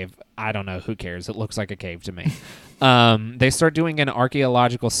important cave. I don't know. Who cares? It looks like a cave to me. They start doing an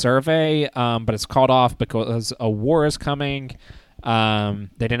archaeological survey, but it's called off because a war is coming.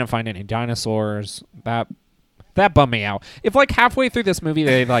 They didn't find any dinosaurs. That bummed me out. If, like, halfway through this movie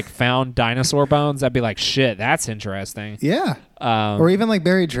they, like, found dinosaur bones, I'd be like, shit, that's interesting. Yeah. Or even, like,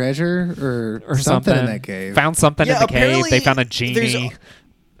 buried treasure or something in that cave. Found something in the cave. They found a genie.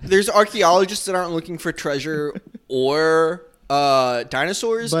 There's archaeologists that aren't looking for treasure or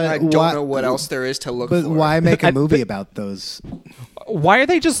dinosaurs. But I don't know what else there is to look for. But why make a movie about those? Why are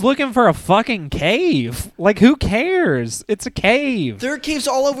they just looking for a fucking cave? Like, who cares? It's a cave. There are caves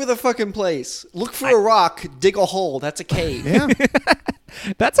all over the fucking place. Look for a rock, dig a hole. That's a cave. Yeah.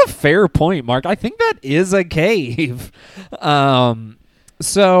 That's a fair point, Mark. I think that is a cave.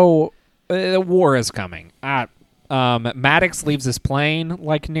 So, the war is coming. Maddox leaves his plane,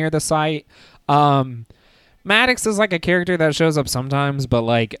 like, near the site. Maddox is, like, a character that shows up sometimes, but,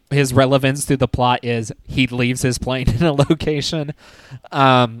 like, his relevance to the plot is he leaves his plane in a location.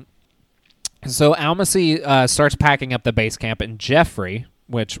 So Almasy starts packing up the base camp, and Jeffrey,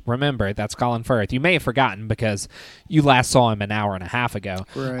 which, remember, that's Colin Firth. You may have forgotten because you last saw him an hour and a half ago.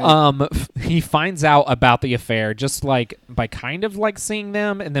 Right. He finds out about the affair just like by kind of like seeing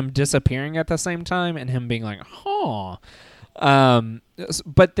them and them disappearing at the same time and him being like, huh.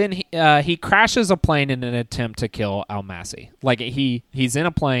 But then he crashes a plane in an attempt to kill Almasi. Like he's in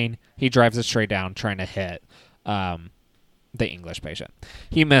a plane, he drives it straight down trying to hit the English patient.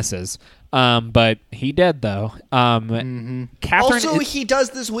 He misses. But he dead though. Catherine also, he does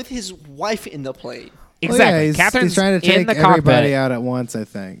this with his wife in the plane. Exactly. Well, yeah, Catherine's he's trying to take in the everybody cockpit. out at once, I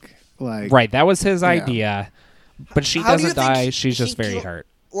think. Like, right, that was his idea. But she How do you doesn't die. think She's just very hurt.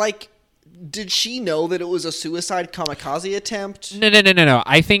 Like, did she know that it was a suicide kamikaze attempt? No.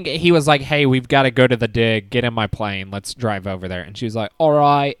 I think he was like, hey, we've got to go to the dig. Get in my plane. Let's drive over there. And she was like, all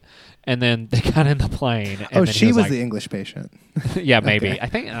right. And then they got in the plane. And then she was like, the English patient. Yeah, maybe. Okay. I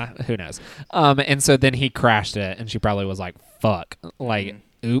think, who knows? And so then he crashed it, and she probably was like, fuck. Like,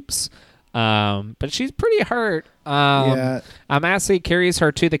 oops. But she's pretty hurt. Almasi carries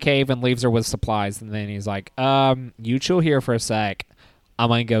her to the cave and leaves her with supplies. And then he's like, you chill here for a sec. I'm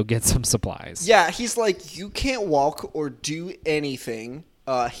going to go get some supplies. Yeah, he's like, you can't walk or do anything.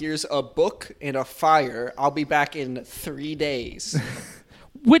 Here's a book and a fire. I'll be back in 3 days.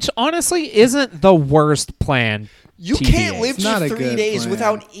 Which honestly isn't the worst plan. You can't live to 3 days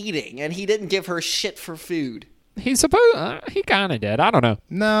without eating, and he didn't give her shit for food. He he kind of did. I don't know.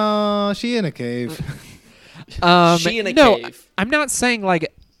 No, she in a cave. She in a cave. I'm not saying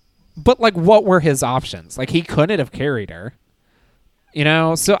like, but like, what were his options? Like, he couldn't have carried her. You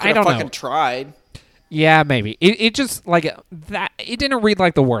know, so I don't know. Fucking tried. Yeah, maybe. It just like that. It didn't read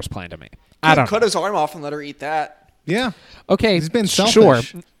like the worst plan to me. I don't cut his arm off and let her eat that. Yeah. Okay. He's been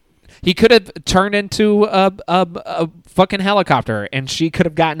selfish. Sure. He could have turned into a fucking helicopter, and she could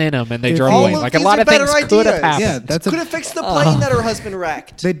have gotten in him, and they drove away. Like a lot of things could have happened. Yeah, could have fixed the plane that her husband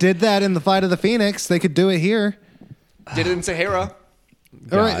wrecked. They did that in the Flight of the Phoenix. They could do it here. Did it in Sahara.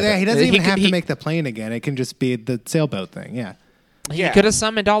 Yeah, he doesn't even have to make the plane again. It can just be the sailboat thing. Yeah. He could have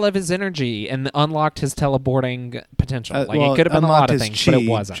summoned all of his energy and unlocked his teleporting potential. It could have been a lot of things, but it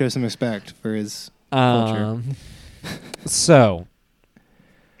wasn't. Show some respect for his culture. So.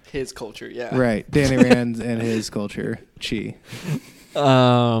 His culture, yeah. Right. Danny Rand and his culture. Chi.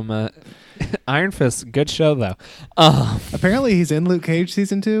 Iron Fist, good show, though. Apparently he's in Luke Cage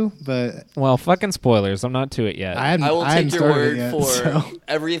season 2, but... Well, fucking spoilers. I'm not to it yet. I will take your word for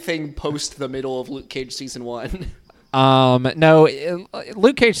everything post the middle of Luke Cage season 1. No,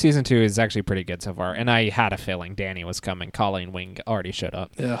 Luke Cage season 2 is actually pretty good so far, and I had a feeling Danny was coming. Colleen Wing already showed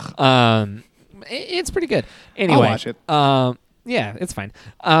up. Ugh. It's pretty good. Anyway, I'll watch it. Yeah, it's fine.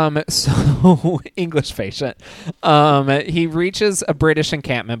 So English patient. He reaches a British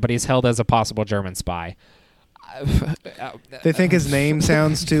encampment, but he's held as a possible German spy. They think his name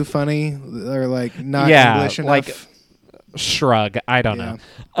sounds too funny, or like not English enough. Like shrug. I don't know.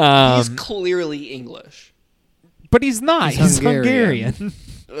 He's clearly English. But he's not. He's Hungarian.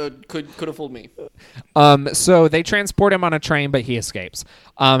 Could have fooled me. So they transport him on a train, but he escapes.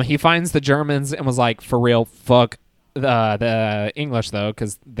 He finds the Germans and was like, for real, fuck the English, though,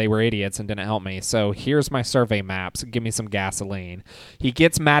 because they were idiots and didn't help me. So here's my survey maps. Give me some gasoline. He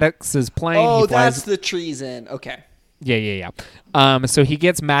gets Maddox's plane. Oh, that's the treason. Okay. Yeah. So he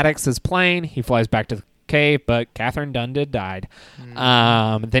gets Maddox's plane. He flies back to the cave, but Catherine Dunded died.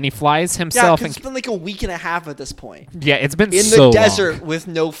 Then he flies himself. Yeah, it's been like a week and a half at this point. Yeah, it's been in so the desert long. With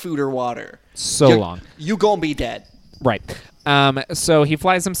no food or water. Long. You gonna be dead. Right. So he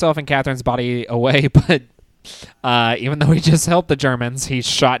flies himself and Catherine's body away, but even though he just helped the Germans, he's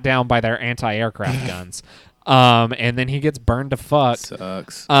shot down by their anti-aircraft guns. And then he gets burned to fuck.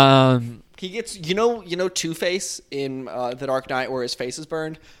 Sucks. He gets, you know Two-Face in The Dark Knight where his face is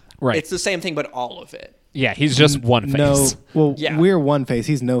burned? Right. It's the same thing, but all of it. Yeah, he's just one face. We're one face.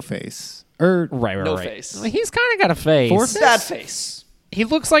 He's no face. Right. No face. Well, he's kind of got a face. Bad face. He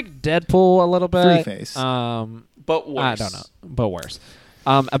looks like Deadpool a little bit. 3-face. But worse. I don't know. But worse.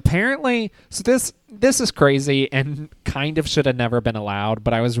 Apparently, so this is crazy and kind of should have never been allowed,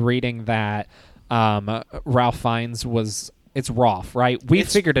 but I was reading that Ralph Fiennes it's Rolf, right? We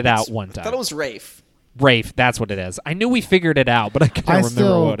figured it out one time. I thought it was Rafe. Rafe, that's what it is. I knew we figured it out, but I can't remember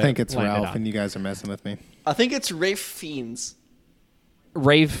still what think it it's landed Ralph, on. and you guys are messing with me. I think it's Rafe Fiennes.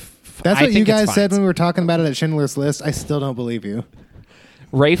 Rafe. That's what you guys said when we were talking about it at Schindler's List. I still don't believe you.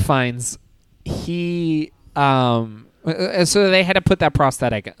 Rafe Fiennes, he so they had to put that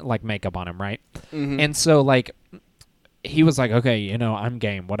prosthetic like makeup on him, right? Mm-hmm. And so like he was like, okay, I'm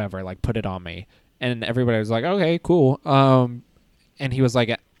game, whatever, like put it on me. And everybody was like, okay, cool. and he was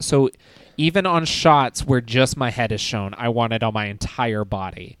like, so even on shots where just my head is shown, I want it on my entire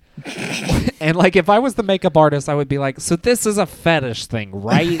body. And like, if I was the makeup artist, I would be like, so this is a fetish thing,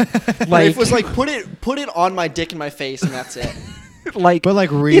 right? Like, it was like, put it on my dick and my face, and that's it. Like, but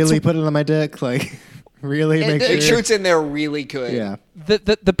like really put it on my dick, like really make sure it's in there really good. Yeah.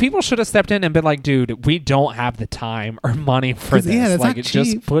 The people should have stepped in and been like, dude, we don't have the time or money for this. Yeah, that's like, not cheap.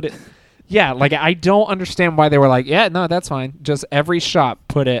 Just put it. Yeah, like I don't understand why they were like, yeah, no, that's fine. Just every shot,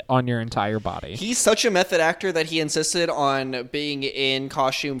 put it on your entire body. He's such a method actor that he insisted on being in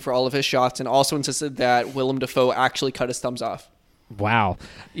costume for all of his shots, and also insisted that Willem Dafoe actually cut his thumbs off. Wow.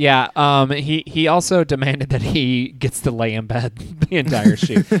 Yeah. He also demanded that he gets to lay in bed the entire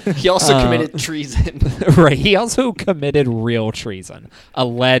shoot. He also committed treason. Right. He also committed real treason,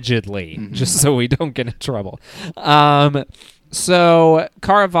 allegedly, just so we don't get in trouble. So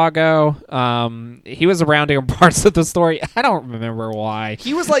Caravaggio, he was around in parts of the story. I don't remember why.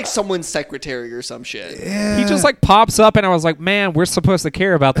 He was like someone's secretary or some shit. Yeah. He just like pops up, and I was like, man, we're supposed to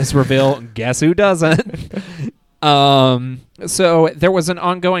care about this reveal. And guess who doesn't? So there was an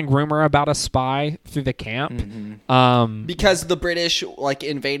ongoing rumor about a spy through the camp. Because the British like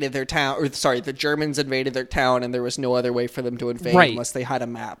invaded their town, or sorry, the Germans invaded their town, and there was no other way for them to invade unless they had a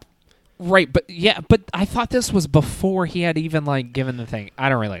map. Right, but I thought this was before he had even like given the thing. I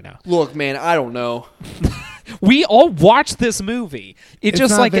don't really know. Look, man, I don't know. We all watched this movie. It's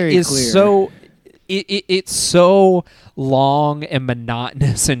just like it is clear. So it's so long and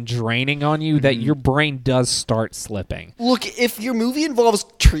monotonous and draining on you that your brain does start slipping. Look, if your movie involves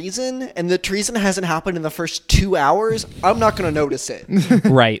treason and the treason hasn't happened in the first 2 hours, I'm not going to notice it.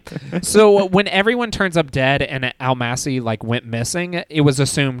 Right. So when everyone turns up dead and Al Massey like went missing, it was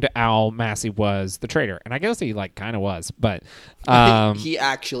assumed Al Massey was the traitor, and I guess he like kind of was, but he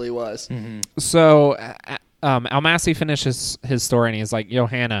actually was. So Al Massey finishes his story and he's like, "Yo,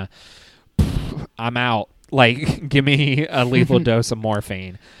 Hannah, I'm out. Like, give me a lethal dose of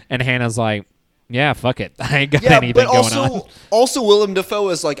morphine." And Hannah's like, yeah, fuck it. I ain't got anything going on. Also, Willem Dafoe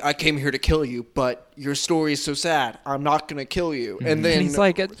is like, I came here to kill you, but your story is so sad. I'm not going to kill you. And then he's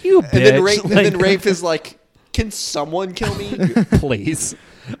like, you bitch. And then Rafe is like, can someone kill me? Please.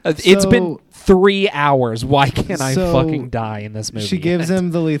 It's been 3 hours. Why can't I fucking die in this movie? She gives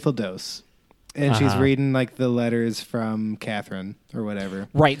him the lethal dose. And she's reading like the letters from Catherine or whatever.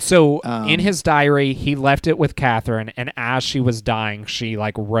 Right. So in his diary, he left it with Catherine, and as she was dying, she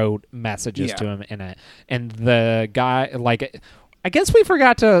like wrote messages to him in it. And the guy, like, I guess we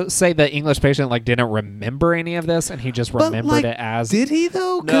forgot to say the English patient like didn't remember any of this, and he just remembered it as. Did he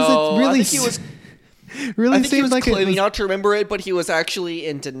though? No, I think he was. Really, I think he was claiming not to remember it, but he was actually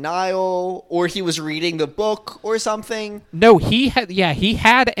in denial, or he was reading the book or something. No, he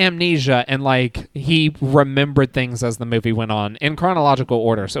had amnesia, and like he remembered things as the movie went on in chronological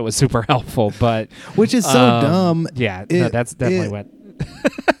order, so it was super helpful. But which is so dumb. Yeah, no, that's definitely what.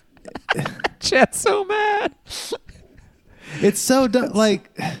 Chet's so mad. It's so dumb,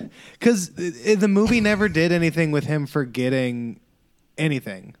 like, because the movie never did anything with him forgetting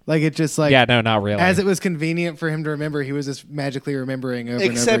anything. Like, it just like, yeah, no, not really. As it was convenient for him to remember, he was just magically remembering over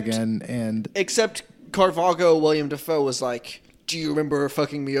and over again. And except Caravaggio, William Dafoe was like, "Do you remember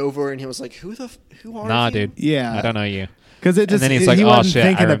fucking me over?" And he was like, "Who are nah, you?" Dude. Yeah, I don't know you. Because it just, and then he's like, he wasn't shit,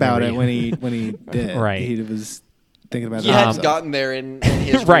 thinking about it when he did. Right. He was thinking about. He hadn't gotten there in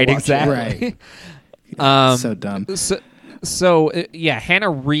his right, exactly. Right. So dumb. So yeah, Hannah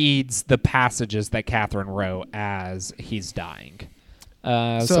reads the passages that Catherine wrote as he's dying.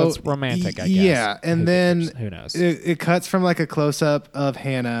 So it's romantic, I guess. Yeah, and then who knows? It cuts from like a close up of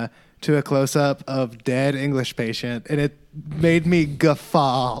Hannah to a close up of dead English patient, and it made me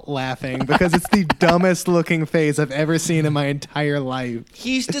guffaw laughing because it's the dumbest looking face I've ever seen in my entire life.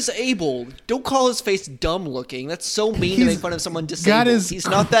 He's disabled. Don't call his face dumb looking. That's so mean to make fun of someone disabled. He's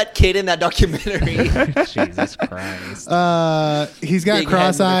not that kid in that documentary. Jesus Christ. He's got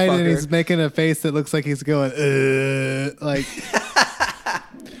cross-eyed and he's making a face that looks like he's going, like...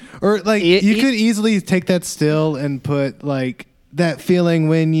 Or like you could easily take that still and put like that feeling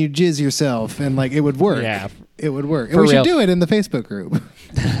when you jizz yourself, and like it would work. Yeah, it would work. And we should do it in the Facebook group.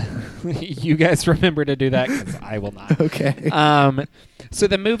 You guys remember to do that because I will not. Okay. So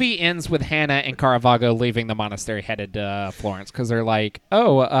the movie ends with Hannah and Caravaggio leaving the monastery headed to Florence because they're like,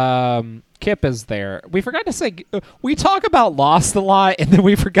 Kip is there. We forgot to say, we talk about Lost a lot, and then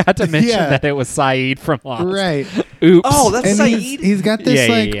we forgot to mention that it was Saeed from Lost. Right. Oops. Oh, that's and Saeed? He's got this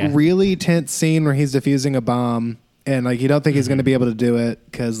really tense scene where he's defusing a bomb, and like you don't think he's going to be able to do it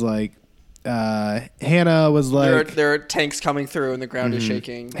because like Hannah was like, there are tanks coming through and the ground is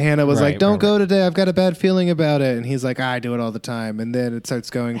shaking. Hannah was like, don't go today. I've got a bad feeling about it. And he's like, I do it all the time. And then it starts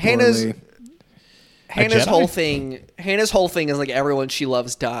going poorly. Hannah's whole thing is like everyone she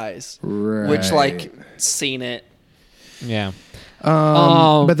loves dies. Right. Which, like, seen it. Yeah.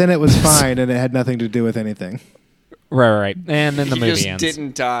 But then it was fine and it had nothing to do with anything. Right. And then the movie ends. He just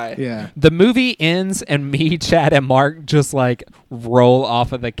didn't die. Yeah. The movie ends and me, Chad, and Mark just like roll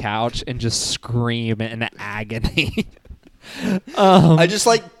off of the couch and just scream in agony. I just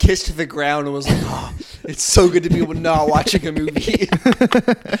like kissed the ground and was like, oh, it's so good to be not watching a movie.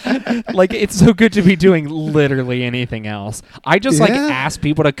 Like, it's so good to be doing literally anything else. I just like asked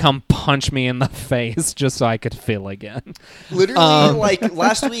people to come punch me in the face just so I could feel again. Literally, like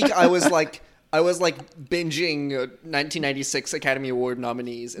last week I was binging 1996 Academy Award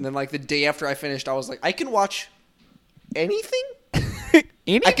nominees, and then like the day after I finished, I was like, I can watch anything?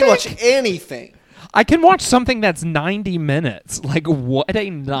 I can watch anything. I can watch something that's 90 minutes. Like, what a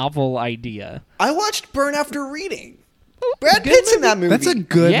novel idea. I watched Burn After Reading. Brad Pitt's in that movie. That's a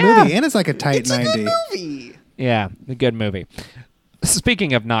good movie, and it's like a tight 90. It's a good movie. Yeah, a good movie.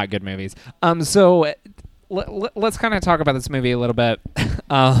 Speaking of not good movies, so let's kind of talk about this movie a little bit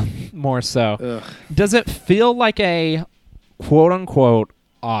more so. Ugh. Does it feel like a quote-unquote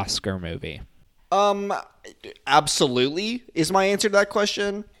Oscar movie? Absolutely is my answer to that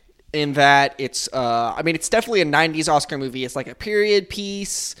question. In that it's, it's definitely a 90s Oscar movie. It's like a period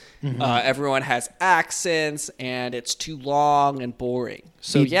piece. Mm-hmm. Everyone has accents, and it's too long and boring.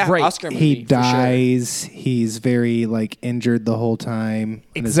 So, Oscar movie. He dies. Sure. He's very, like, injured the whole time.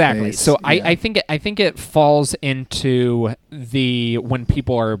 Exactly. So I think it falls into the when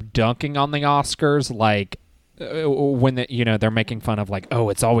people are dunking on the Oscars, like, when they're making fun of like, oh,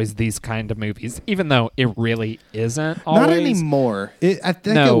 it's always these kind of movies, even though it really isn't always. Not anymore. I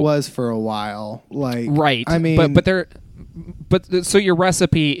think it was for a while. Like, right. I mean, but so your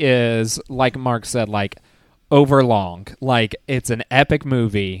recipe is, like Mark said, like overlong. Like, it's an epic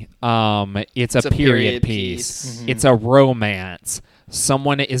movie. It's a period piece. Mm-hmm. It's a romance.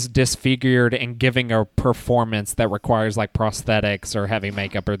 Someone is disfigured and giving a performance that requires like prosthetics or heavy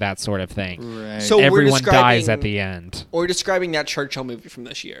makeup or that sort of thing. Right. So everyone dies at the end. Or describing that Churchill movie from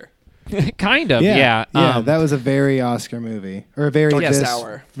this year. Kind of, yeah. That was a very Oscar movie, or a very this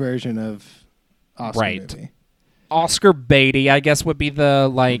version of Oscar movie. Oscar baity, I guess, would be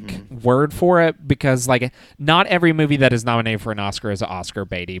the word for it, because like not every movie that is nominated for an Oscar is Oscar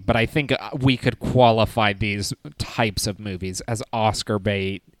baity, but I think we could qualify these types of movies as Oscar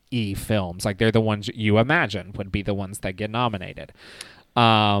bait-y films. Like, they're the ones you imagine would be the ones that get nominated.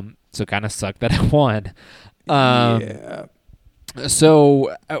 So kind of sucked that it won. Yeah.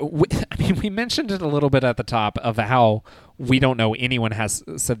 So, we mentioned it a little bit at the top of how we don't know anyone has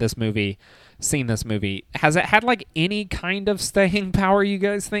seen this movie. Has it had like any kind of staying power, you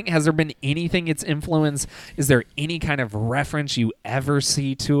guys think? Has there been anything it's influenced? Is there any kind of reference you ever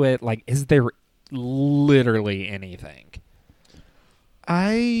see to it? Like, is there literally anything?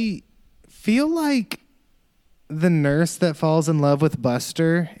 I feel like the nurse that falls in love with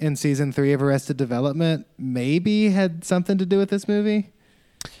Buster in season 3 of Arrested Development maybe had something to do with this movie.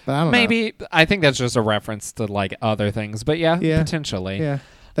 But I don't know. Maybe. I think that's just a reference to like other things. But yeah. Potentially. Yeah.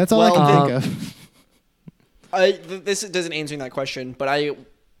 That's all I can think of. This doesn't answer that question, but I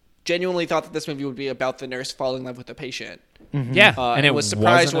genuinely thought that this movie would be about the nurse falling in love with the patient. Mm-hmm. Yeah, and it was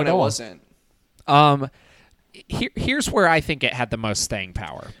surprised when it wasn't. Here's where I think it had the most staying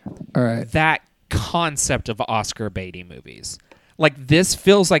power. All right. That concept of Oscar baity movies. Like, this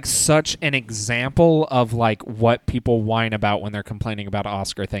feels like such an example of like what people whine about when they're complaining about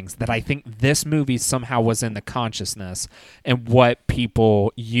Oscar things, that I think this movie somehow was in the consciousness and what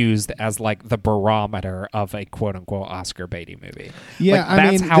people used as like the barometer of a quote unquote Oscar baity movie. Yeah,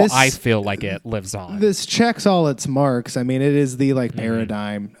 like, that's how I feel like it lives on. This checks all its marks. I mean, it is the like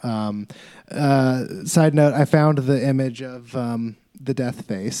paradigm. Side note, I found the image of the death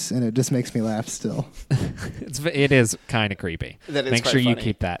face, and it just makes me laugh still. It is kind of creepy. That is Make sure funny. You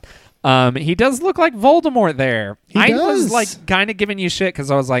keep that. He does look like Voldemort there. I was like kind of giving you shit because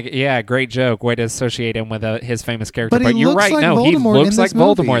I was like, yeah, great joke. Way to associate him with his famous character. But you're right. Like no, Voldemort he looks like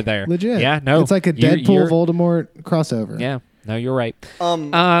movie. Voldemort there. Legit. Yeah, no. It's like a Deadpool Voldemort crossover. Yeah. No, you're right.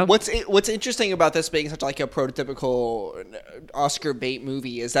 What's interesting about this being such like a prototypical Oscar bait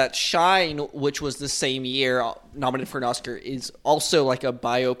movie is that Shine, which was the same year nominated for an Oscar, is also like a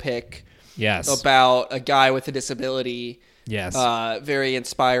biopic. Yes. About a guy with a disability. Yes. Very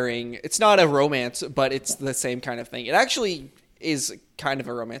inspiring. It's not a romance, but it's the same kind of thing. It actually is kind of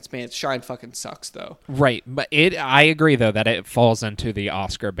a romance. Man, Shine fucking sucks though. Right, but I agree though that it falls into the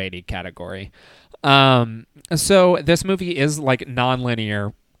Oscar baity category. So this movie is like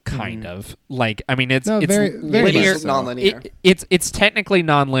non-linear, kind of. Like, I mean, it's very linear, non-linear. It's technically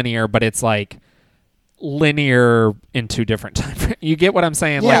non-linear, but it's like linear in two different time frames. You get what I'm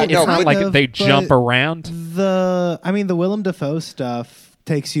saying? Yeah, like, it's not like they jump around. The Willem Dafoe stuff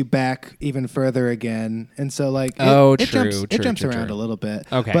takes you back even further again, and so like it jumps around a little bit.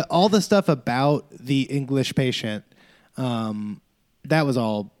 Okay, but all the stuff about the English Patient, that was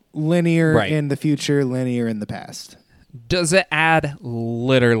all linear in the future, linear in the past. Does it add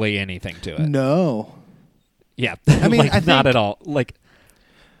literally anything to it? No. Yeah, I mean, like, not at all. Like,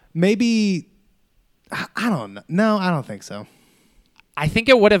 maybe I don't know. No, I don't think so. I think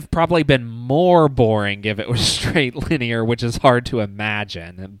it would have probably been more boring if it was straight linear, which is hard to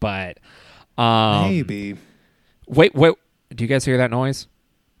imagine. But maybe. Wait. Do you guys hear that noise?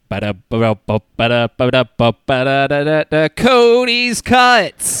 Cody's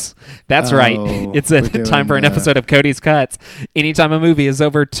Cuts. That's right. It's a time for an episode of Cody's Cuts. Anytime a movie is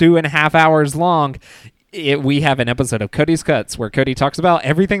over 2.5 hours long, we have an episode of Cody's Cuts where Cody talks about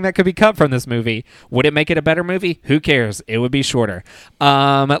everything that could be cut from this movie. Would it make it a better movie? Who cares? It would be shorter.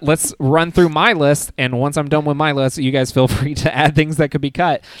 Let's run through my list, and once I'm done with my list, you guys feel free to add things that could be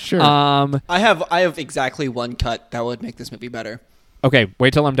cut. Sure. I have exactly one cut that would make this movie better. Okay,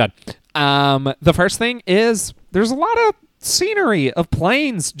 wait till I'm done. The first thing is there's a lot of scenery of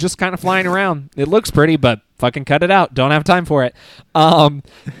planes just kind of flying around. It looks pretty, but fucking cut it out. Don't have time for it.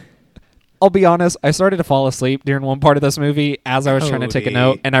 I'll be honest, I started to fall asleep during one part of this movie as I was trying to take a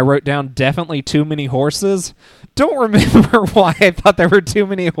note, and I wrote down definitely too many horses. Don't remember why I thought there were too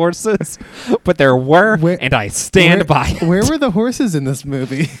many horses, but there were, and I stand by it. Where were the horses in this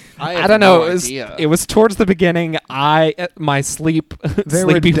movie? I don't know. It was towards the beginning. My sleepy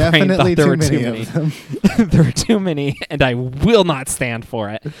brain thought there were too many of them. There were too many, and I will not stand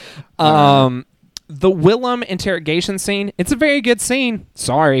for it. The Willem interrogation scene, it's a very good scene.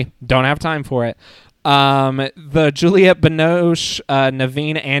 Sorry, don't have time for it. The Juliette Binoche,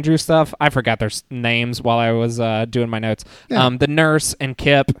 Naveen Andrew stuff, I forgot their names while I was doing my notes. Yeah. The nurse and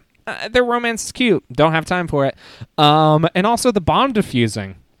Kip, their romance is cute. Don't have time for it. And also the bomb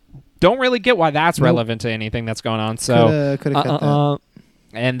defusing. Don't really get why that's relevant to anything that's going on. So could have cut that.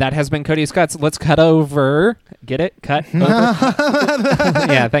 And that has been Cody's Cuts. Let's cut over. Get it? Cut over.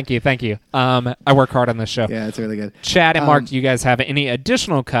 Yeah, thank you. I work hard on this show. Yeah, it's really good. Chad and Mark, do you guys have any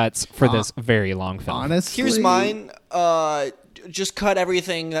additional cuts for this very long film? Honestly, here's mine. Just cut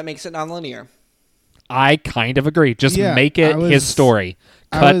everything that makes it nonlinear. I kind of agree. Just make it his story.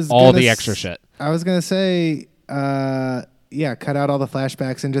 Cut all the extra shit. I was going to say, cut out all the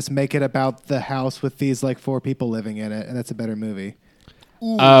flashbacks and just make it about the house with these like 4 people living in it, and that's a better movie.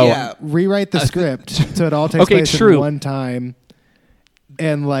 Ooh, yeah. Rewrite the script so it all takes place in one time,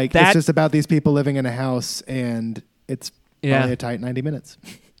 and like it's just about these people living in a house, and it's only a tight 90 minutes.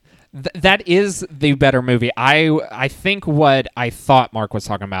 That is the better movie. I think what I thought Mark was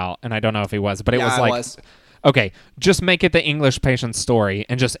talking about, and I don't know if he was, but it was like, okay, just make it the English Patient's story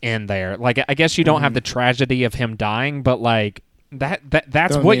and just end there. Like, I guess you don't have the tragedy of him dying, but like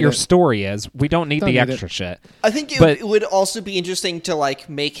that's what your story is. We don't need the extra shit. I think it would also be interesting to like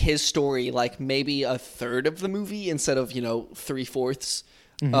make his story like maybe a third of the movie instead of 3/4.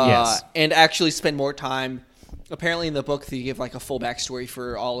 Yes, and actually spend more time. Apparently in the book they give like a full backstory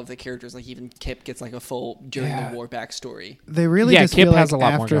for all of the characters. Like even Kip gets like a full during the war backstory. They really just Kip feel has like a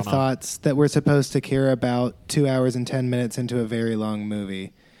lot afterthoughts that we're supposed to care about 2 hours and 10 minutes into a very long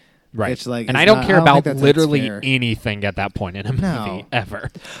movie. Right. And I don't care about literally anything at that point in a movie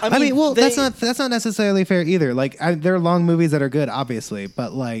ever. I mean, that's not necessarily fair either. Like there are long movies that are good, obviously,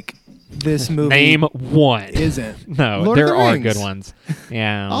 but like this movie name one isn't. No, Lord there of the are good ones.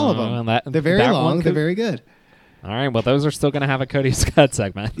 Yeah, all of them. They're very long. They're very good. All right, well, those are still going to have a Cody's Cut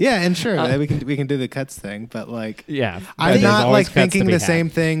segment. Yeah, and sure, we can do the cuts thing, but like, I'm not like thinking the same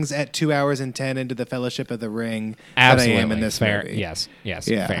things at 2 hours and 10 into the Fellowship of the Ring that I am in this movie. Yes,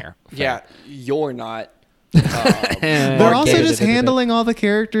 fair. Yeah, you're not. They're also just handling all the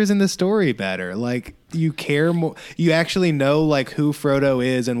characters in the story better. Like you care more. You actually know like who Frodo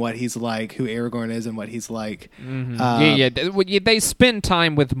is and what he's like, who Aragorn is and what he's like. Mm-hmm. They spend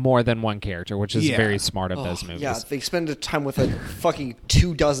time with more than one character, which is very smart of those movies. Yeah, they spend time with like fucking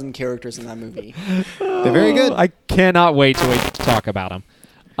 24 characters in that movie. They're very good. I cannot wait to talk about them.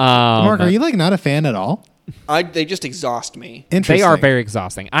 Mark, are you like not a fan at all? They just exhaust me. They are very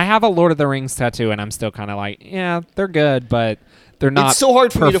exhausting. I have a Lord of the Rings tattoo, and I'm still kind of like, yeah, they're good, but they're not. It's so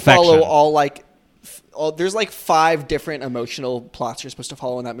hard for me to follow all like there's like 5 different emotional plots you're supposed to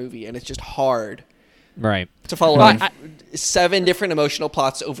follow in that movie, and it's just hard. Right. To follow 7 different emotional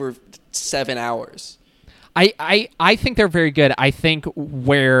plots over 7 hours. I think they're very good. I think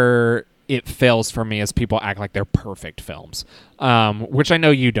where it fails for me is people act like they're perfect films, which I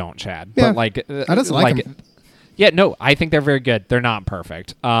know you don't, Chad. Yeah, but like, I just like them. Yeah, no, I think they're very good. They're not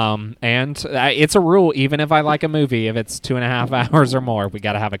perfect. And it's a rule, even if I like a movie, if it's 2.5 hours or more, we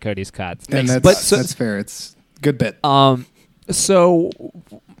got to have a Cody's Cuts. And that's fair. It's a good bit. So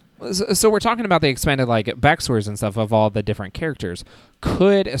we're talking about the expanded like backstories and stuff of all the different characters.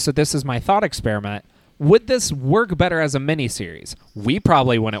 So this is my thought experiment. Would this work better as a miniseries? We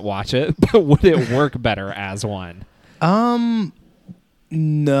probably wouldn't watch it, but would it work better as one?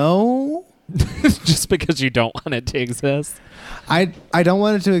 No. Just because you don't want it to exist? I don't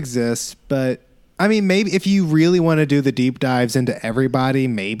want it to exist, but I mean, maybe if you really want to do the deep dives into everybody,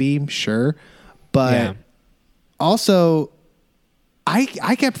 maybe, sure. But also,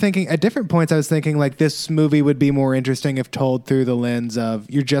 I kept thinking, at different points, I was thinking, like, this movie would be more interesting if told through the lens of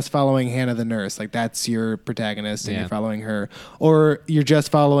you're just following Hannah the nurse. Like, that's your protagonist, and you're following her. Or you're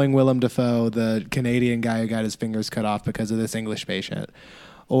just following Willem Dafoe, the Canadian guy who got his fingers cut off because of this English patient.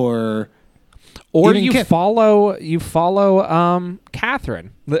 Or you follow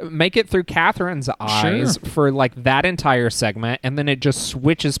Catherine. Make it through Catherine's eyes for like that entire segment, and then it just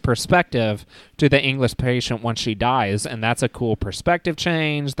switches perspective to the English patient once she dies, and that's a cool perspective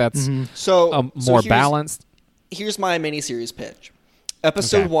change. That's more balanced. Here's my miniseries pitch.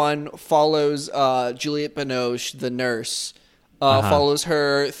 Episode 1 follows Juliette Binoche, the nurse. Follows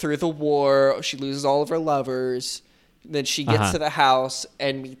her through the war. She loses all of her lovers. Then she gets to the house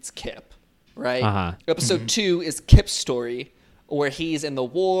and meets Kip. Right? Episode 2 is Kip's story, where he's in the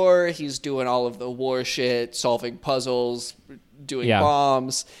war. He's doing all of the war shit, solving puzzles, doing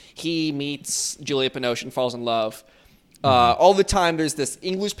bombs. He meets Juliette Binoche and falls in love. All the time, there's this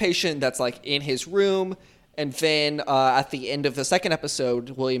English patient that's like in his room. And then at the end of the second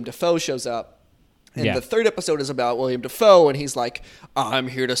episode, William Dafoe shows up. And the third episode is about William Dafoe, and he's like, I'm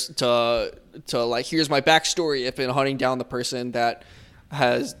here to like, here's my backstory. I've been hunting down the person that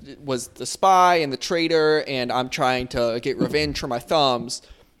was the spy and the traitor, and I'm trying to get revenge for my thumbs.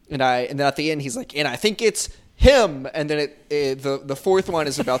 And then at the end, he's like, and I think it's him. And then the fourth one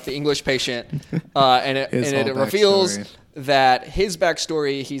is about the English patient, and it reveals that his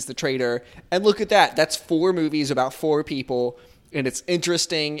backstory, he's the traitor. And look at that. That's 4 movies about 4 people. And it's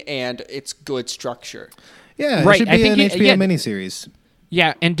interesting, and it's good structure. Yeah, it should be an HBO miniseries.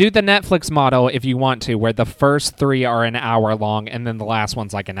 Yeah, and do the Netflix model if you want to, where the first 3 are an hour long, and then the last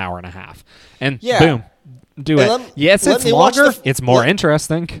one's like an hour and a half. And boom, do it. It's longer. It's more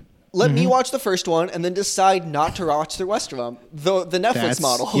interesting. Let me watch the first one, and then decide not to watch the rest of them. The Netflix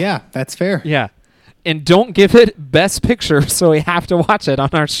model. Yeah, that's fair. Yeah. And don't give it Best Picture, so we have to watch it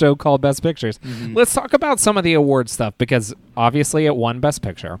on our show called Best Pictures. Let's talk about some of the award stuff, because obviously it won Best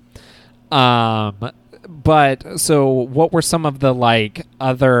Picture. But so what were some of the like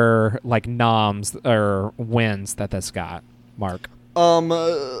other like noms or wins that this got, Mark?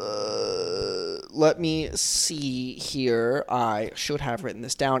 Let me see here. I should have written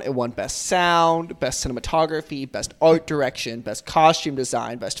this down. It won Best Sound, Best Cinematography, Best Art Direction, Best Costume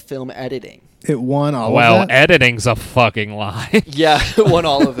Design, Best Film Editing. It won all of that? Well, editing's a fucking lie. Yeah, it won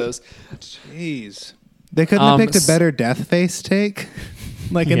all of those. Jeez. They couldn't have picked a better death face take?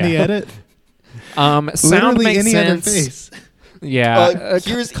 Like in the edit? Sound Literally makes any sense. other face. Yeah.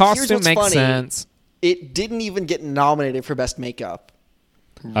 Costume here's makes funny. sense. It didn't even get nominated for Best Makeup.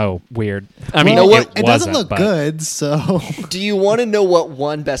 Oh, weird. I mean, it doesn't look good, so... Do you want to know what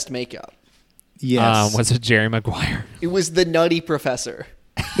won Best Makeup? Yes. Was it Jerry Maguire? It was The Nutty Professor.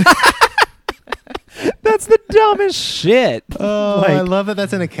 That's the dumbest shit. Oh, I love that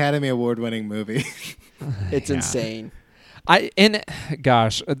that's an Academy Award-winning movie. It's insane.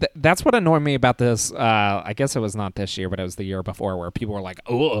 Gosh, that's what annoyed me about this. I guess it was not this year, but it was the year before, where people were like,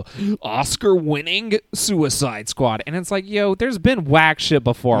 "Oh, Oscar-winning Suicide Squad," and it's like, "Yo, there's been whack shit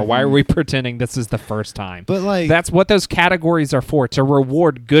before. Why are we pretending this is the first time?" But like, that's what those categories are for, to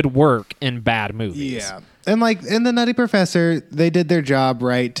reward good work in bad movies. Yeah, and like in The Nutty Professor, they did their job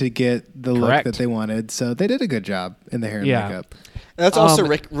right to get the look that they wanted, so they did a good job in the hair and makeup. And that's also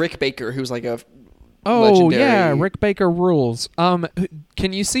Rick Baker, who's like a legendary. Yeah, Rick Baker rules.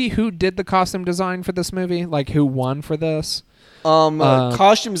 Can you see who did the costume design for this movie? Like, who won for this?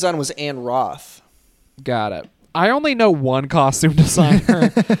 Costume design was Ann Roth. Got it. I only know one costume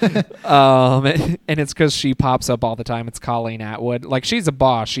designer, and it's because she pops up all the time. It's Colleen Atwood. Like, she's a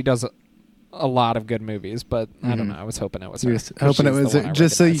boss. She does a lot of good movies, but I don't know. I was hoping it was her. Hoping it was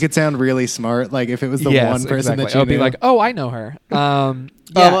just so you could sound really smart. Like if it was the one person that you knew. I'd be like, oh, I know her. I'm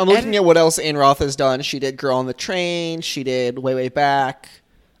looking at what else Anne Roth has done. She did Girl on the Train. She did Way, Way Back,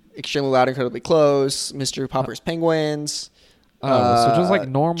 Extremely Loud, Incredibly Close, Mr. Popper's Penguins. So just like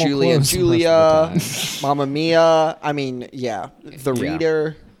normal Julia, Mamma Mia. I mean, The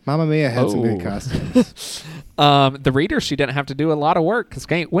Reader. Mamma Mia had some good costumes. The Reader, she didn't have to do a lot of work because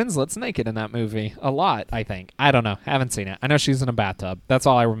Kate Winslet's naked in that movie. A lot, I think. I don't know. Haven't seen it. I know she's in a bathtub. That's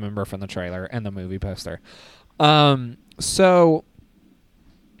all I remember from the trailer and the movie poster. So,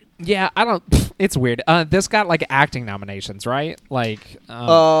 yeah, I don't... It's weird. This got, like, acting nominations, right? Like...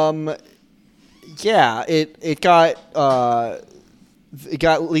 Yeah, it got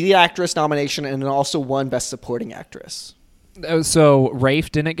lead actress nomination and also won Best Supporting Actress. So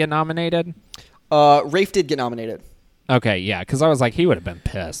Rafe didn't get nominated? Rafe did get nominated. Okay, yeah, because I was like, he would have been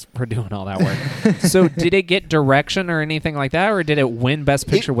pissed for doing all that work. So did it get direction or anything like that, or did it win Best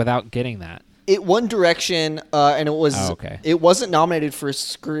Picture without getting that? It won direction, and it was. Oh, okay. It wasn't nominated for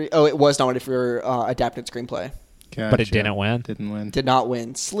it was nominated for adapted screenplay. Gotcha. But it didn't win? Didn't win. Did not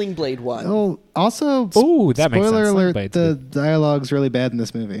win. Sling Blade won. Oh, also, that makes sense. Spoiler alert, the dialogue's really bad in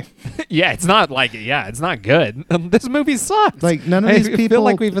this movie. Yeah, it's not good. This movie sucks. Like, none of these people... I feel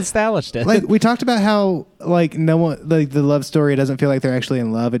like we've established it. Like, we talked about how, like, no one... Like, the love story doesn't feel like they're actually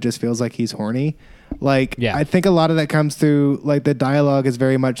in love. It just feels like he's horny. Like, I think a lot of that comes through, like, the dialogue is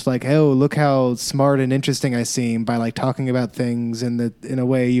very much like, oh, look how smart and interesting I seem by, like, talking about things in a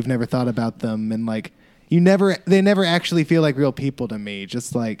way you've never thought about them, and, like... They never actually feel like real people to me,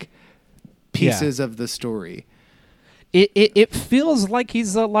 just like pieces of the story. It feels like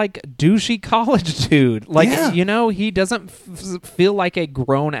he's a like douchey college dude. Like, he doesn't feel like a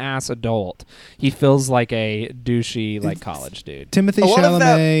grown ass adult. He feels like a douchey like college dude. Timothy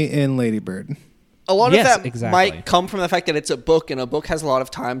Chalamet in Lady Bird. A lot of that might come from the fact that it's a book, and a book has a lot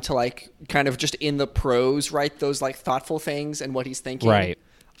of time to like kind of just in the prose write those like thoughtful things and what he's thinking. Right.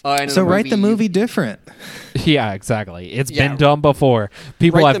 So write the movie different. Yeah, exactly. It's been done before.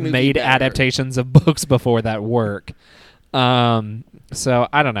 People have made adaptations of books before that work. So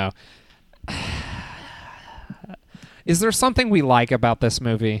I don't know. Is there something we like about this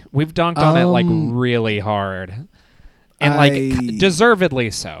movie? We've dunked on it like really hard. And like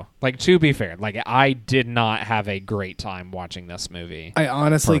deservedly so. Like, to be fair, like I did not have a great time watching this movie. I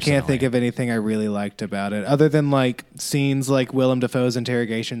honestly can't think of anything I really liked about it, other than like scenes like Willem Dafoe's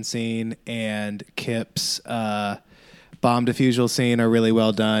interrogation scene and Kip's bomb defusal scene are really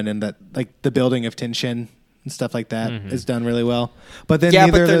well done, and that like the building of tension and stuff like that is done really well. But then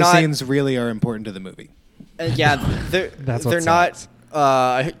neither of those scenes really are important to the movie. They're not.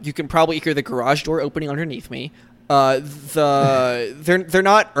 You can probably hear the garage door opening underneath me. They're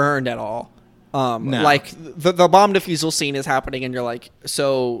not earned at all. No. Like the bomb defusal scene is happening, and you're like,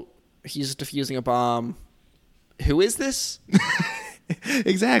 so he's defusing a bomb. Who is this?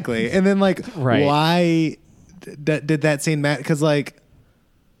 Exactly. And then like, why did that scene matter? Because like,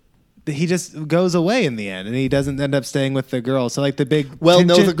 he just goes away in the end, and he doesn't end up staying with the girl. So like the big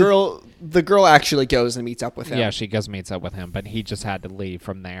the girl actually goes and meets up with him. Yeah, she goes meets up with him, but he just had to leave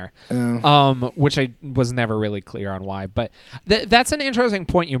from there. Which I was never really clear on why. But that's an interesting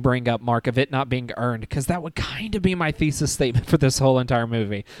point you bring up, Mark, of it not being earned, because that would kind of be my thesis statement for this whole entire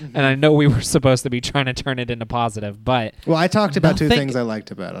movie. Mm-hmm. And I know we were supposed to be trying to turn it into positive, but I talked about two things I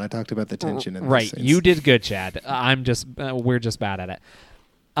liked about it. I talked about the tension in right. You did good, Chad. We're just bad at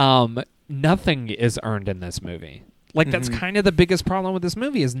it. Nothing is earned in this movie. Like, that's kind of the biggest problem with this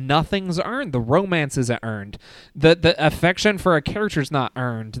movie is nothing's earned. The romance isn't earned. The affection for a character is not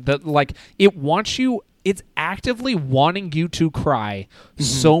earned. It's actively wanting you to cry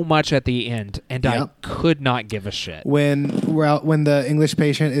so much at the end, and I could not give a shit. When the English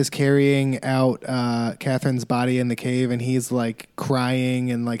patient is carrying out Catherine's body in the cave, and he's like crying,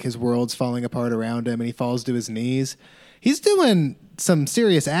 and like his world's falling apart around him, and he falls to his knees, he's doing some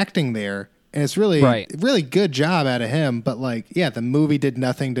serious acting there. And it's really, really good job out of him. But like, the movie did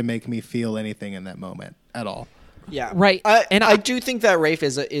nothing to make me feel anything in that moment at all. Yeah, right. I do think that Rafe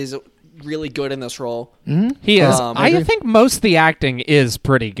is really good in this role. Mm-hmm. He is. I think most of the acting is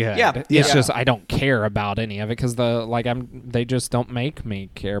pretty good. Yeah, it's just I don't care about any of it because they just don't make me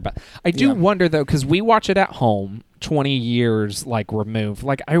care about. I do wonder though, because we watch it at home, 20 years like removed.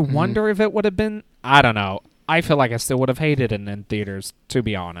 Like I wonder if it would have been. I don't know. I feel like I still would have hated it in theaters, to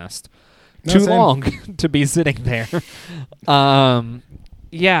be honest. Too long to be sitting there.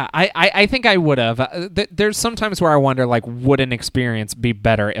 Yeah, I think I would have. There's sometimes where I wonder, like, would an experience be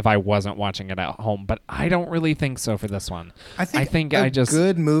better if I wasn't watching it at home? But I don't really think so for this one. I think a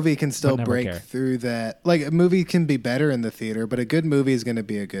good movie can still break through that. Like, a movie can be better in the theater, but a good movie is going to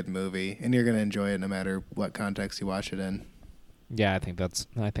be a good movie, and you're going to enjoy it no matter what context you watch it in. Yeah, I think that's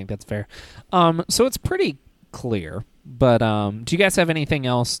fair. So it's pretty clear. But do you guys have anything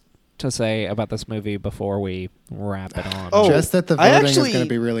else to say about this movie before we wrap it on? Just that the voting is going to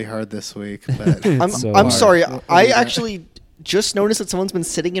be really hard this week. But I'm sorry. I actually just noticed that someone's been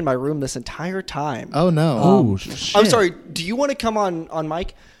sitting in my room this entire time. Oh no! Shit. I'm sorry. Do you want to come on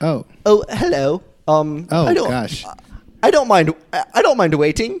mic? Oh, hello. Gosh. I don't mind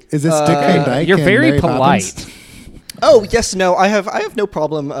waiting. Is this Dick Van Dyke? You're very Mary polite. Poppins? Oh yes, no. I have no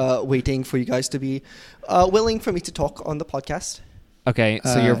problem waiting for you guys to be willing for me to talk on the podcast. Okay,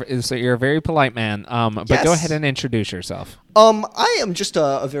 so you're a very polite man. But yes. Go ahead and introduce yourself. I am just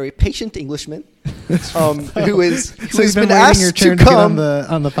a very patient Englishman, who's been asked your turn to come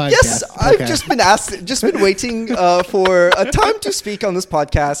on the podcast. Yes, I've just been waiting for a time to speak on this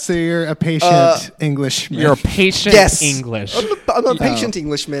podcast. So you're a patient Englishman. You're a patient English. I'm a patient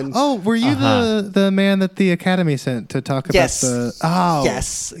Englishman. Oh, were you the man that the Academy sent to talk about the? Oh,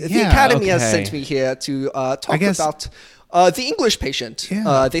 yes. The Academy has sent me here to talk about. The English patient.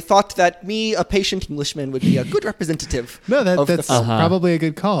 Yeah. They thought that me, a patient Englishman, would be a good representative. No, that's probably a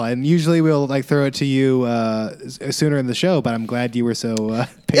good call. And usually we'll throw it to you sooner in the show, but I'm glad you were so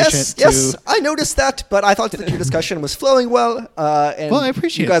patient. Yes, I noticed that, but I thought that your discussion was flowing well. And I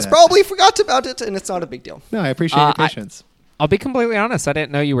appreciate you guys that. Probably forgot about it, and it's not a big deal. No, I appreciate your patience. I'll be completely honest. I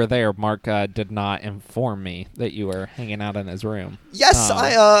didn't know you were there. Mark did not inform me that you were hanging out in his room. Yes,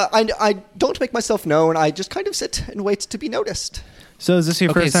 I don't make myself known. I just kind of sit and wait to be noticed. So is this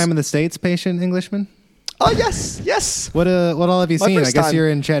your first time in the States, patient Englishman? Oh, yes. What all have you seen? I guess time. You're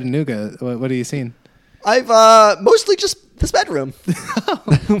in Chattanooga. What have you seen? I've mostly just this bedroom.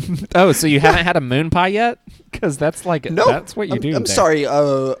 Oh, so you haven't had a moon pie yet? Because that's what you do. I'm sorry.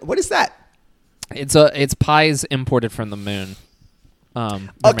 What is that? It's pies imported from from the moon.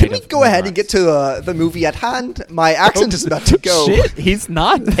 Can we go ahead and get to the movie at hand? My accent is about to go. Shit, he's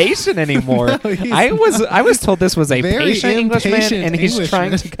not patient anymore. No, I was told this was a patient Englishman, and he's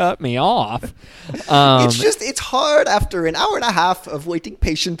trying to cut me off. It's hard after an hour and a half of waiting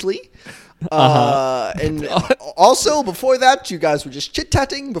patiently. And also before that, you guys were just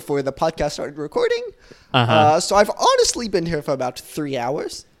chit-chatting before the podcast started recording. So I've honestly been here for about 3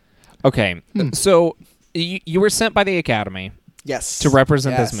 hours. Okay, so you were sent by the Academy. Yes. To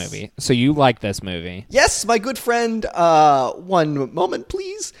represent this movie. So you like this movie. Yes, my good friend, one moment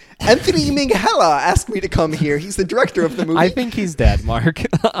please. Anthony Minghella asked me to come here. He's the director of the movie. I think he's dead, Mark. He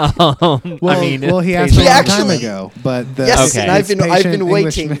asked a long time ago. But and I've been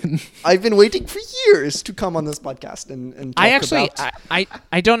waiting. I've been waiting for years to come on this podcast and talk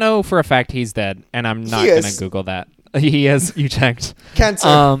I don't know for a fact he's dead, and I'm not going to Google that. He is. You checked.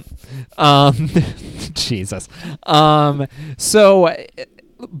 Cancer. Jesus. So,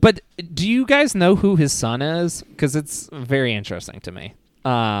 but do you guys know who his son is? Because it's very interesting to me.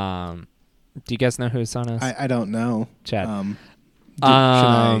 Do you guys know who his son is? I don't know. Chad.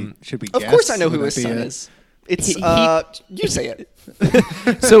 Should we guess? Of course I know who his son is. It's you say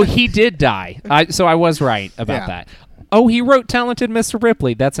it. So he did die. So I was right about that. Oh, he wrote Talented Mr.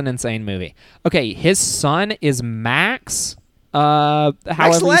 Ripley. That's an insane movie. Okay, his son is Max.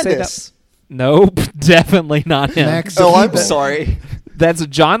 Max Landis. Nope, definitely not him. I'm sorry. That's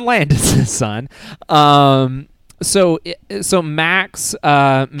John Landis' son. So Max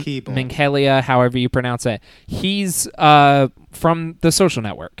Minghella, however you pronounce it, he's from The Social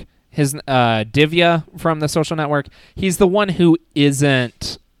Network. His Divya from The Social Network. He's the one who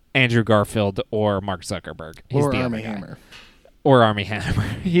isn't Andrew Garfield or Mark Zuckerberg. He's or the Armie other guy. Hammer. Or Armie Hammer.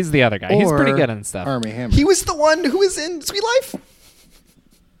 He's the other guy. He's pretty good and stuff. Armie Hammer. He was the one who was in Sweet Life?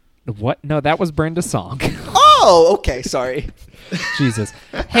 What? No, that was Brenda Song. Oh, okay. Sorry. Jesus.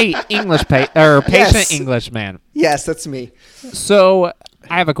 Hey, patient English man. Yes, that's me. So,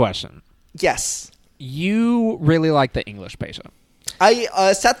 I have a question. Yes. You really like The English Patient.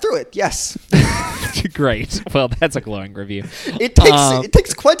 I sat through it, yes. Great. Well, that's a glowing review. It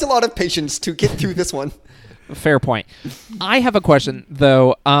takes quite a lot of patience to get through this one. Fair point. I have a question,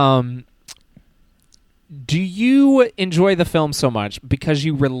 though. Do you enjoy the film so much because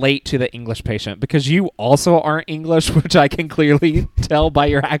you relate to The English Patient? Because you also aren't English, which I can clearly tell by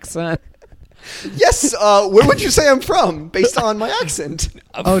your accent. Yes, where would you say I'm from, based on my accent?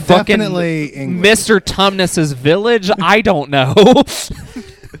 Definitely English. Mr. Tumnus's village? I don't know.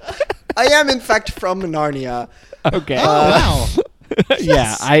 I am, in fact, from Narnia. Okay. Wow.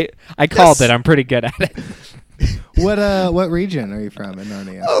 Yeah, I called it. I'm pretty good at it. What region are you from in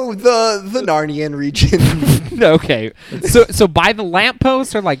Narnia? Oh, the Narnian region. Okay, so by the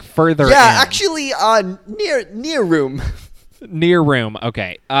lamppost or like further? Yeah, in? actually, near room. Near room.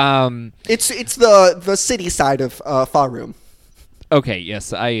 Okay. It's the city side of Farum. Okay,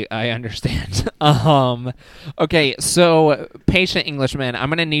 yes, I understand. Okay, so Patient Englishman, I'm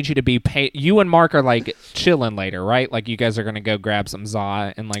gonna need you to be you and Mark are like chilling later, right? Like you guys are gonna go grab some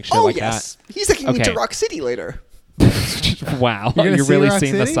za and like shit like that. He's taking me to Rock City later. Wow, you're really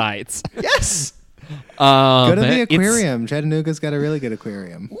seeing the sights. Yes. Go to the aquarium. Chattanooga's got a really good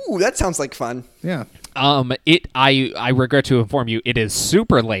aquarium. Ooh, that sounds like fun. Yeah. I regret to inform you, it is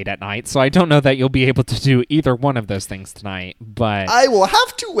super late at night, so I don't know that you'll be able to do either one of those things tonight. But I will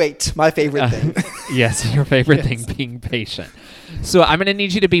have to wait. My favorite thing. Yes, your favorite thing being patient. So I'm gonna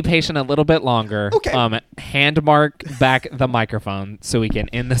need you to be patient a little bit longer. Okay. Hand Mark back the microphone so we can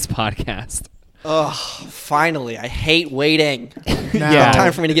end this podcast. Ugh, finally. I hate waiting. Yeah.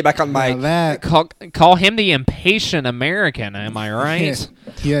 Time for me to get back on my... Call him the impatient American, am I right?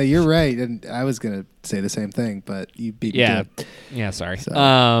 Yeah, you're right. And I was going to say the same thing, but you beat me to it. Yeah, sorry. So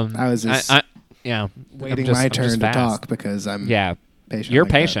I was just waiting my turn to talk because I'm patient. You're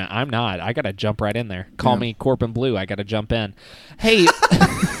like patient. That. I'm not. I got to jump right in there. Call me Corbin Blue. I got to jump in. Hey...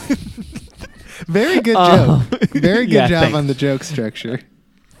 Very good joke. Very good job thanks. on the joke structure.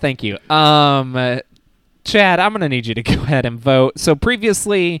 Thank you. Chad, I'm going to need you to go ahead and vote. So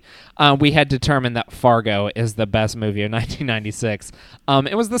previously, we had determined that Fargo is the best movie of 1996.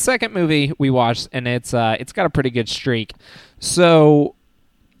 It was the second movie we watched, and it's got a pretty good streak. So,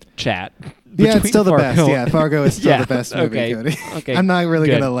 Chad. Yeah, it's still the best. Yeah, Fargo is still the best movie, Cody. Okay. I'm not really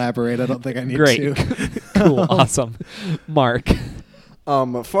going to elaborate. I don't think I need to. Cool. Awesome. Mark.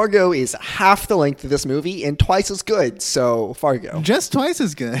 Fargo is half the length of this movie and twice as good, so Fargo. Just twice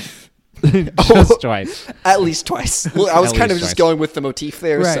as good. Just twice. At least twice. Well, I was kind of just going with the motif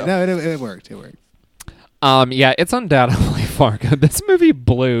there. Right. So. No, it worked. It worked. Yeah, it's undoubtedly Fargo. This movie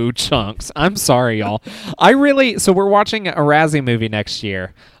blew chunks. I'm sorry, y'all. So we're watching a Razzie movie next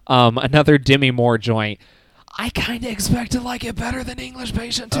year. Another Demi Moore joint. I kind of expect to like it better than English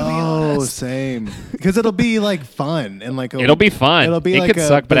Patient, to be honest. Oh, same. Because it'll be like fun and like it'll be fun. It'll be it like could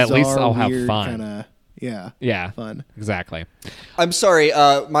suck, but at least I'll have fun. Kinda, yeah, fun. Exactly. I'm sorry.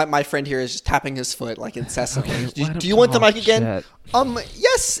 My friend here is just tapping his foot like incessantly. Okay, do you want the mic again? Shit.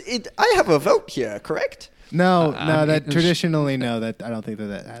 Yes. I have a vote here. Correct? No. Traditionally, no. That I don't think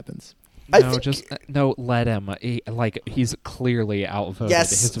that happens. Let him. He's clearly outvoted. Yes,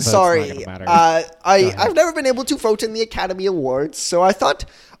 His vote's sorry. Not gonna matter. I've never been able to vote in the Academy Awards, so I thought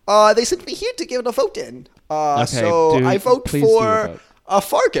they sent me here to give it a vote in. I vote for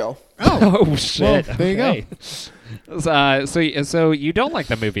Fargo. Oh shit! Well, there you go. So you don't like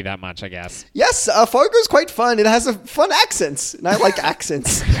the movie that much, I guess. Yes, Fargo's quite fun. It has a fun accents, and I like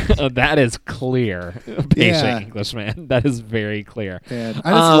accents. That is clear. Patient Englishman. That is very clear. Man,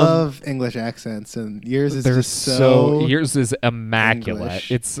 I just love English accents, and yours is just so yours is immaculate.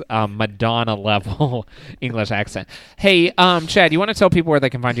 English. It's Madonna level English accent. Hey, Chad, you want to tell people where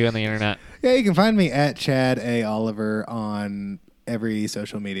they can find you on the internet? Yeah, you can find me at Chad A. Oliver on every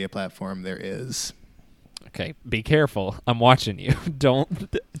social media platform there is. Okay, be careful. I'm watching you.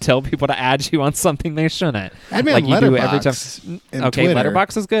 Don't tell people to add you on something they shouldn't. Add me on you do every time. And okay, Twitter.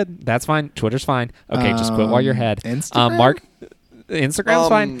 Letterboxd is good. That's fine. Twitter's fine. Okay, just quit while you're ahead. Instagram? Mark, Instagram's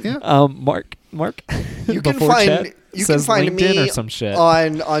fine. Yeah. Mark. You can find LinkedIn me or some shit.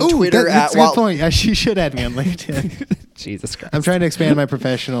 on Twitter that's a good point. Yeah, she should add me on LinkedIn. Jesus Christ. I'm trying to expand my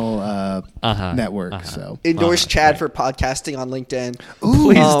professional network. So endorse Chad for podcasting on LinkedIn.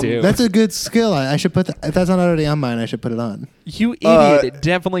 Ooh, please do. That's a good skill. I should put if that's not already on mine, I should put it on. You idiot! It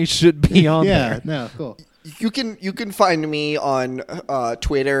definitely should be on there. Yeah. No. Cool. You can find me on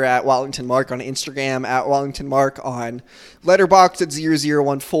Twitter at Wallington Mark, on Instagram at Wallington Mark, on Letterboxd at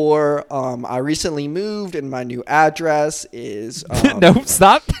 0014. I recently moved, and my new address is no.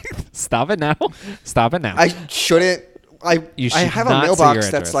 Stop it now. Stop it now. I shouldn't. I have a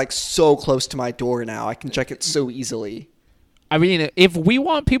mailbox that's like so close to my door now. I can check it so easily. I mean, if we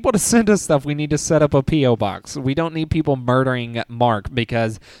want people to send us stuff, we need to set up a P.O. box. We don't need people murdering Mark,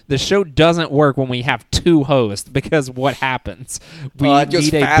 because the show doesn't work when we have two hosts, because what happens? We it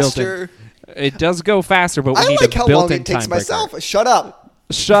goes need faster. It does go faster, but we need like a how built-in long it takes tiebreaker. myself. Shut up.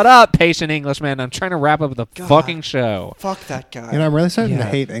 Shut up, Patient Englishman. I'm trying to wrap up the fucking show. Fuck that guy. You know, I'm really starting to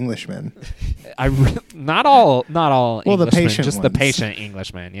hate Englishmen. Not all well, Englishmen, the patient just ones. the Patient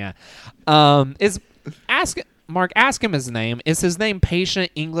Englishman, yeah. Mark, ask him his name. Is his name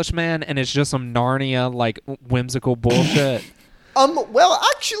Patient Englishman, and it's just some Narnia, like, whimsical bullshit? Well,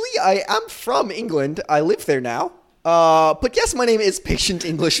 actually, I am from England. I live there now. But yes, my name is Patient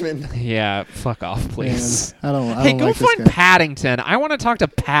Englishman. Yeah, fuck off, please. Man, I don't hey, go like find Paddington. I want to talk to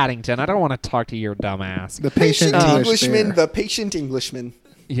Paddington. I don't want to talk to your dumbass. The Patient Englishman. The Patient Englishman.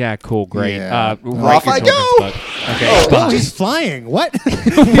 Yeah, cool, great. Yeah. Off I go. Okay, oh, he's flying. What?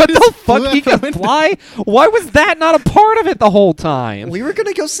 What the fuck? He can fly? Why was that not a part of it the whole time? We were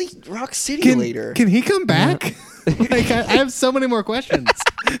gonna go see Rock City later. Can he come back? Like, I have so many more questions.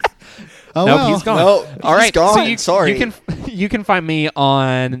 Oh, nope, well. he's gone. No, all right, gone. So you can find me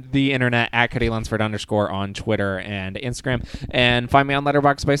on the internet at CodyLunsford _ on Twitter and Instagram, and find me on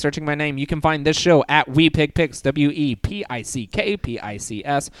Letterboxd by searching my name. You can find this show at WePickPics,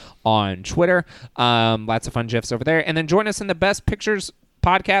 WePickPics on Twitter. Lots of fun GIFs over there, and then join us in the Best Pictures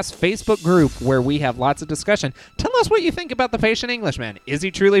Podcast Facebook group where we have lots of discussion. Tell us what you think about the Patient Englishman. Is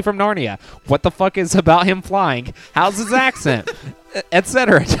he truly from Narnia? What the fuck is about him flying? How's his accent?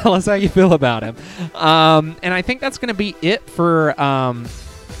 Etc. Tell us how you feel about him. And I think that's going to be it for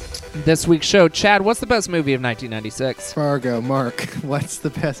this week's show. Chad, what's the best movie of 1996? Fargo. Mark, what's the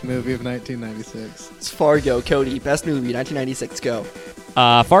best movie of 1996? It's Fargo. Cody, best movie 1996. Go.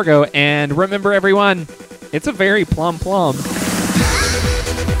 Fargo. And remember, everyone, it's a very plum.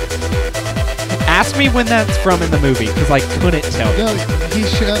 Ask me when that's from in the movie, because I couldn't tell you. No, she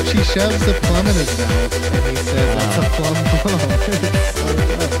shoves the plum in his mouth, and he says, "That's a plum."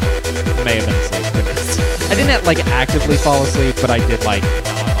 May have been asleep. Goodness. I didn't actively fall asleep, but I did that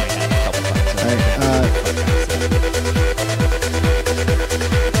a couple times. All right,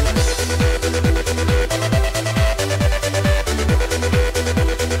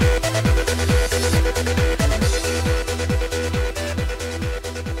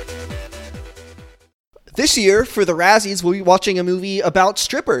 This year, for the Razzies, we'll be watching a movie about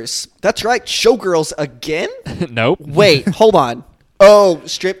strippers. That's right, Showgirls again? Nope. Wait, hold on. Oh,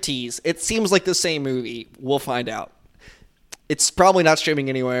 Striptease. It seems like the same movie. We'll find out. It's probably not streaming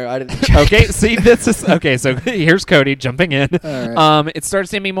anywhere. I didn't check. Okay, see, this is okay. So here's Cody jumping in. All right. It starts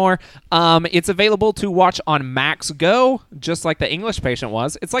to me more. It's available to watch on Max Go, just like the English Patient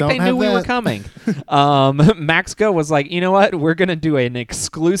was. It's like they knew we were coming. Max Go was like, you know what? We're gonna do an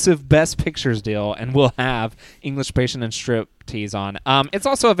exclusive Best Pictures deal, and we'll have English Patient and Striptease on. It's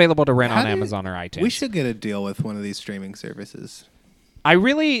also available to rent on Amazon or iTunes. We should get a deal with one of these streaming services. I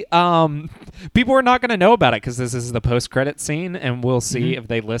really, people are not going to know about it because this is the post-credit scene, and we'll see if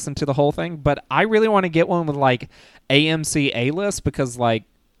they listen to the whole thing. But I really want to get one with, AMC A-list because,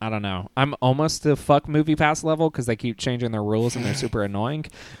 I don't know. I'm almost to fuck MoviePass level because they keep changing their rules and they're super annoying.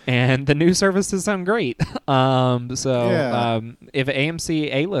 And the new services sound great. If AMC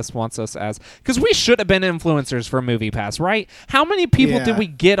A-list wants us because we should have been influencers for MoviePass, right? How many people did we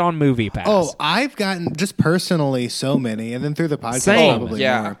get on MoviePass? Oh, I've gotten just personally so many, and then through the podcast probably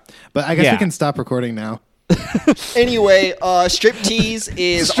more. But I guess we can stop recording now. Anyway, Striptease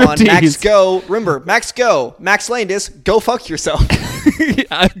is on Max Go. Remember, Max Go. Max Landis, go fuck yourself.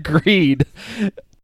 Agreed.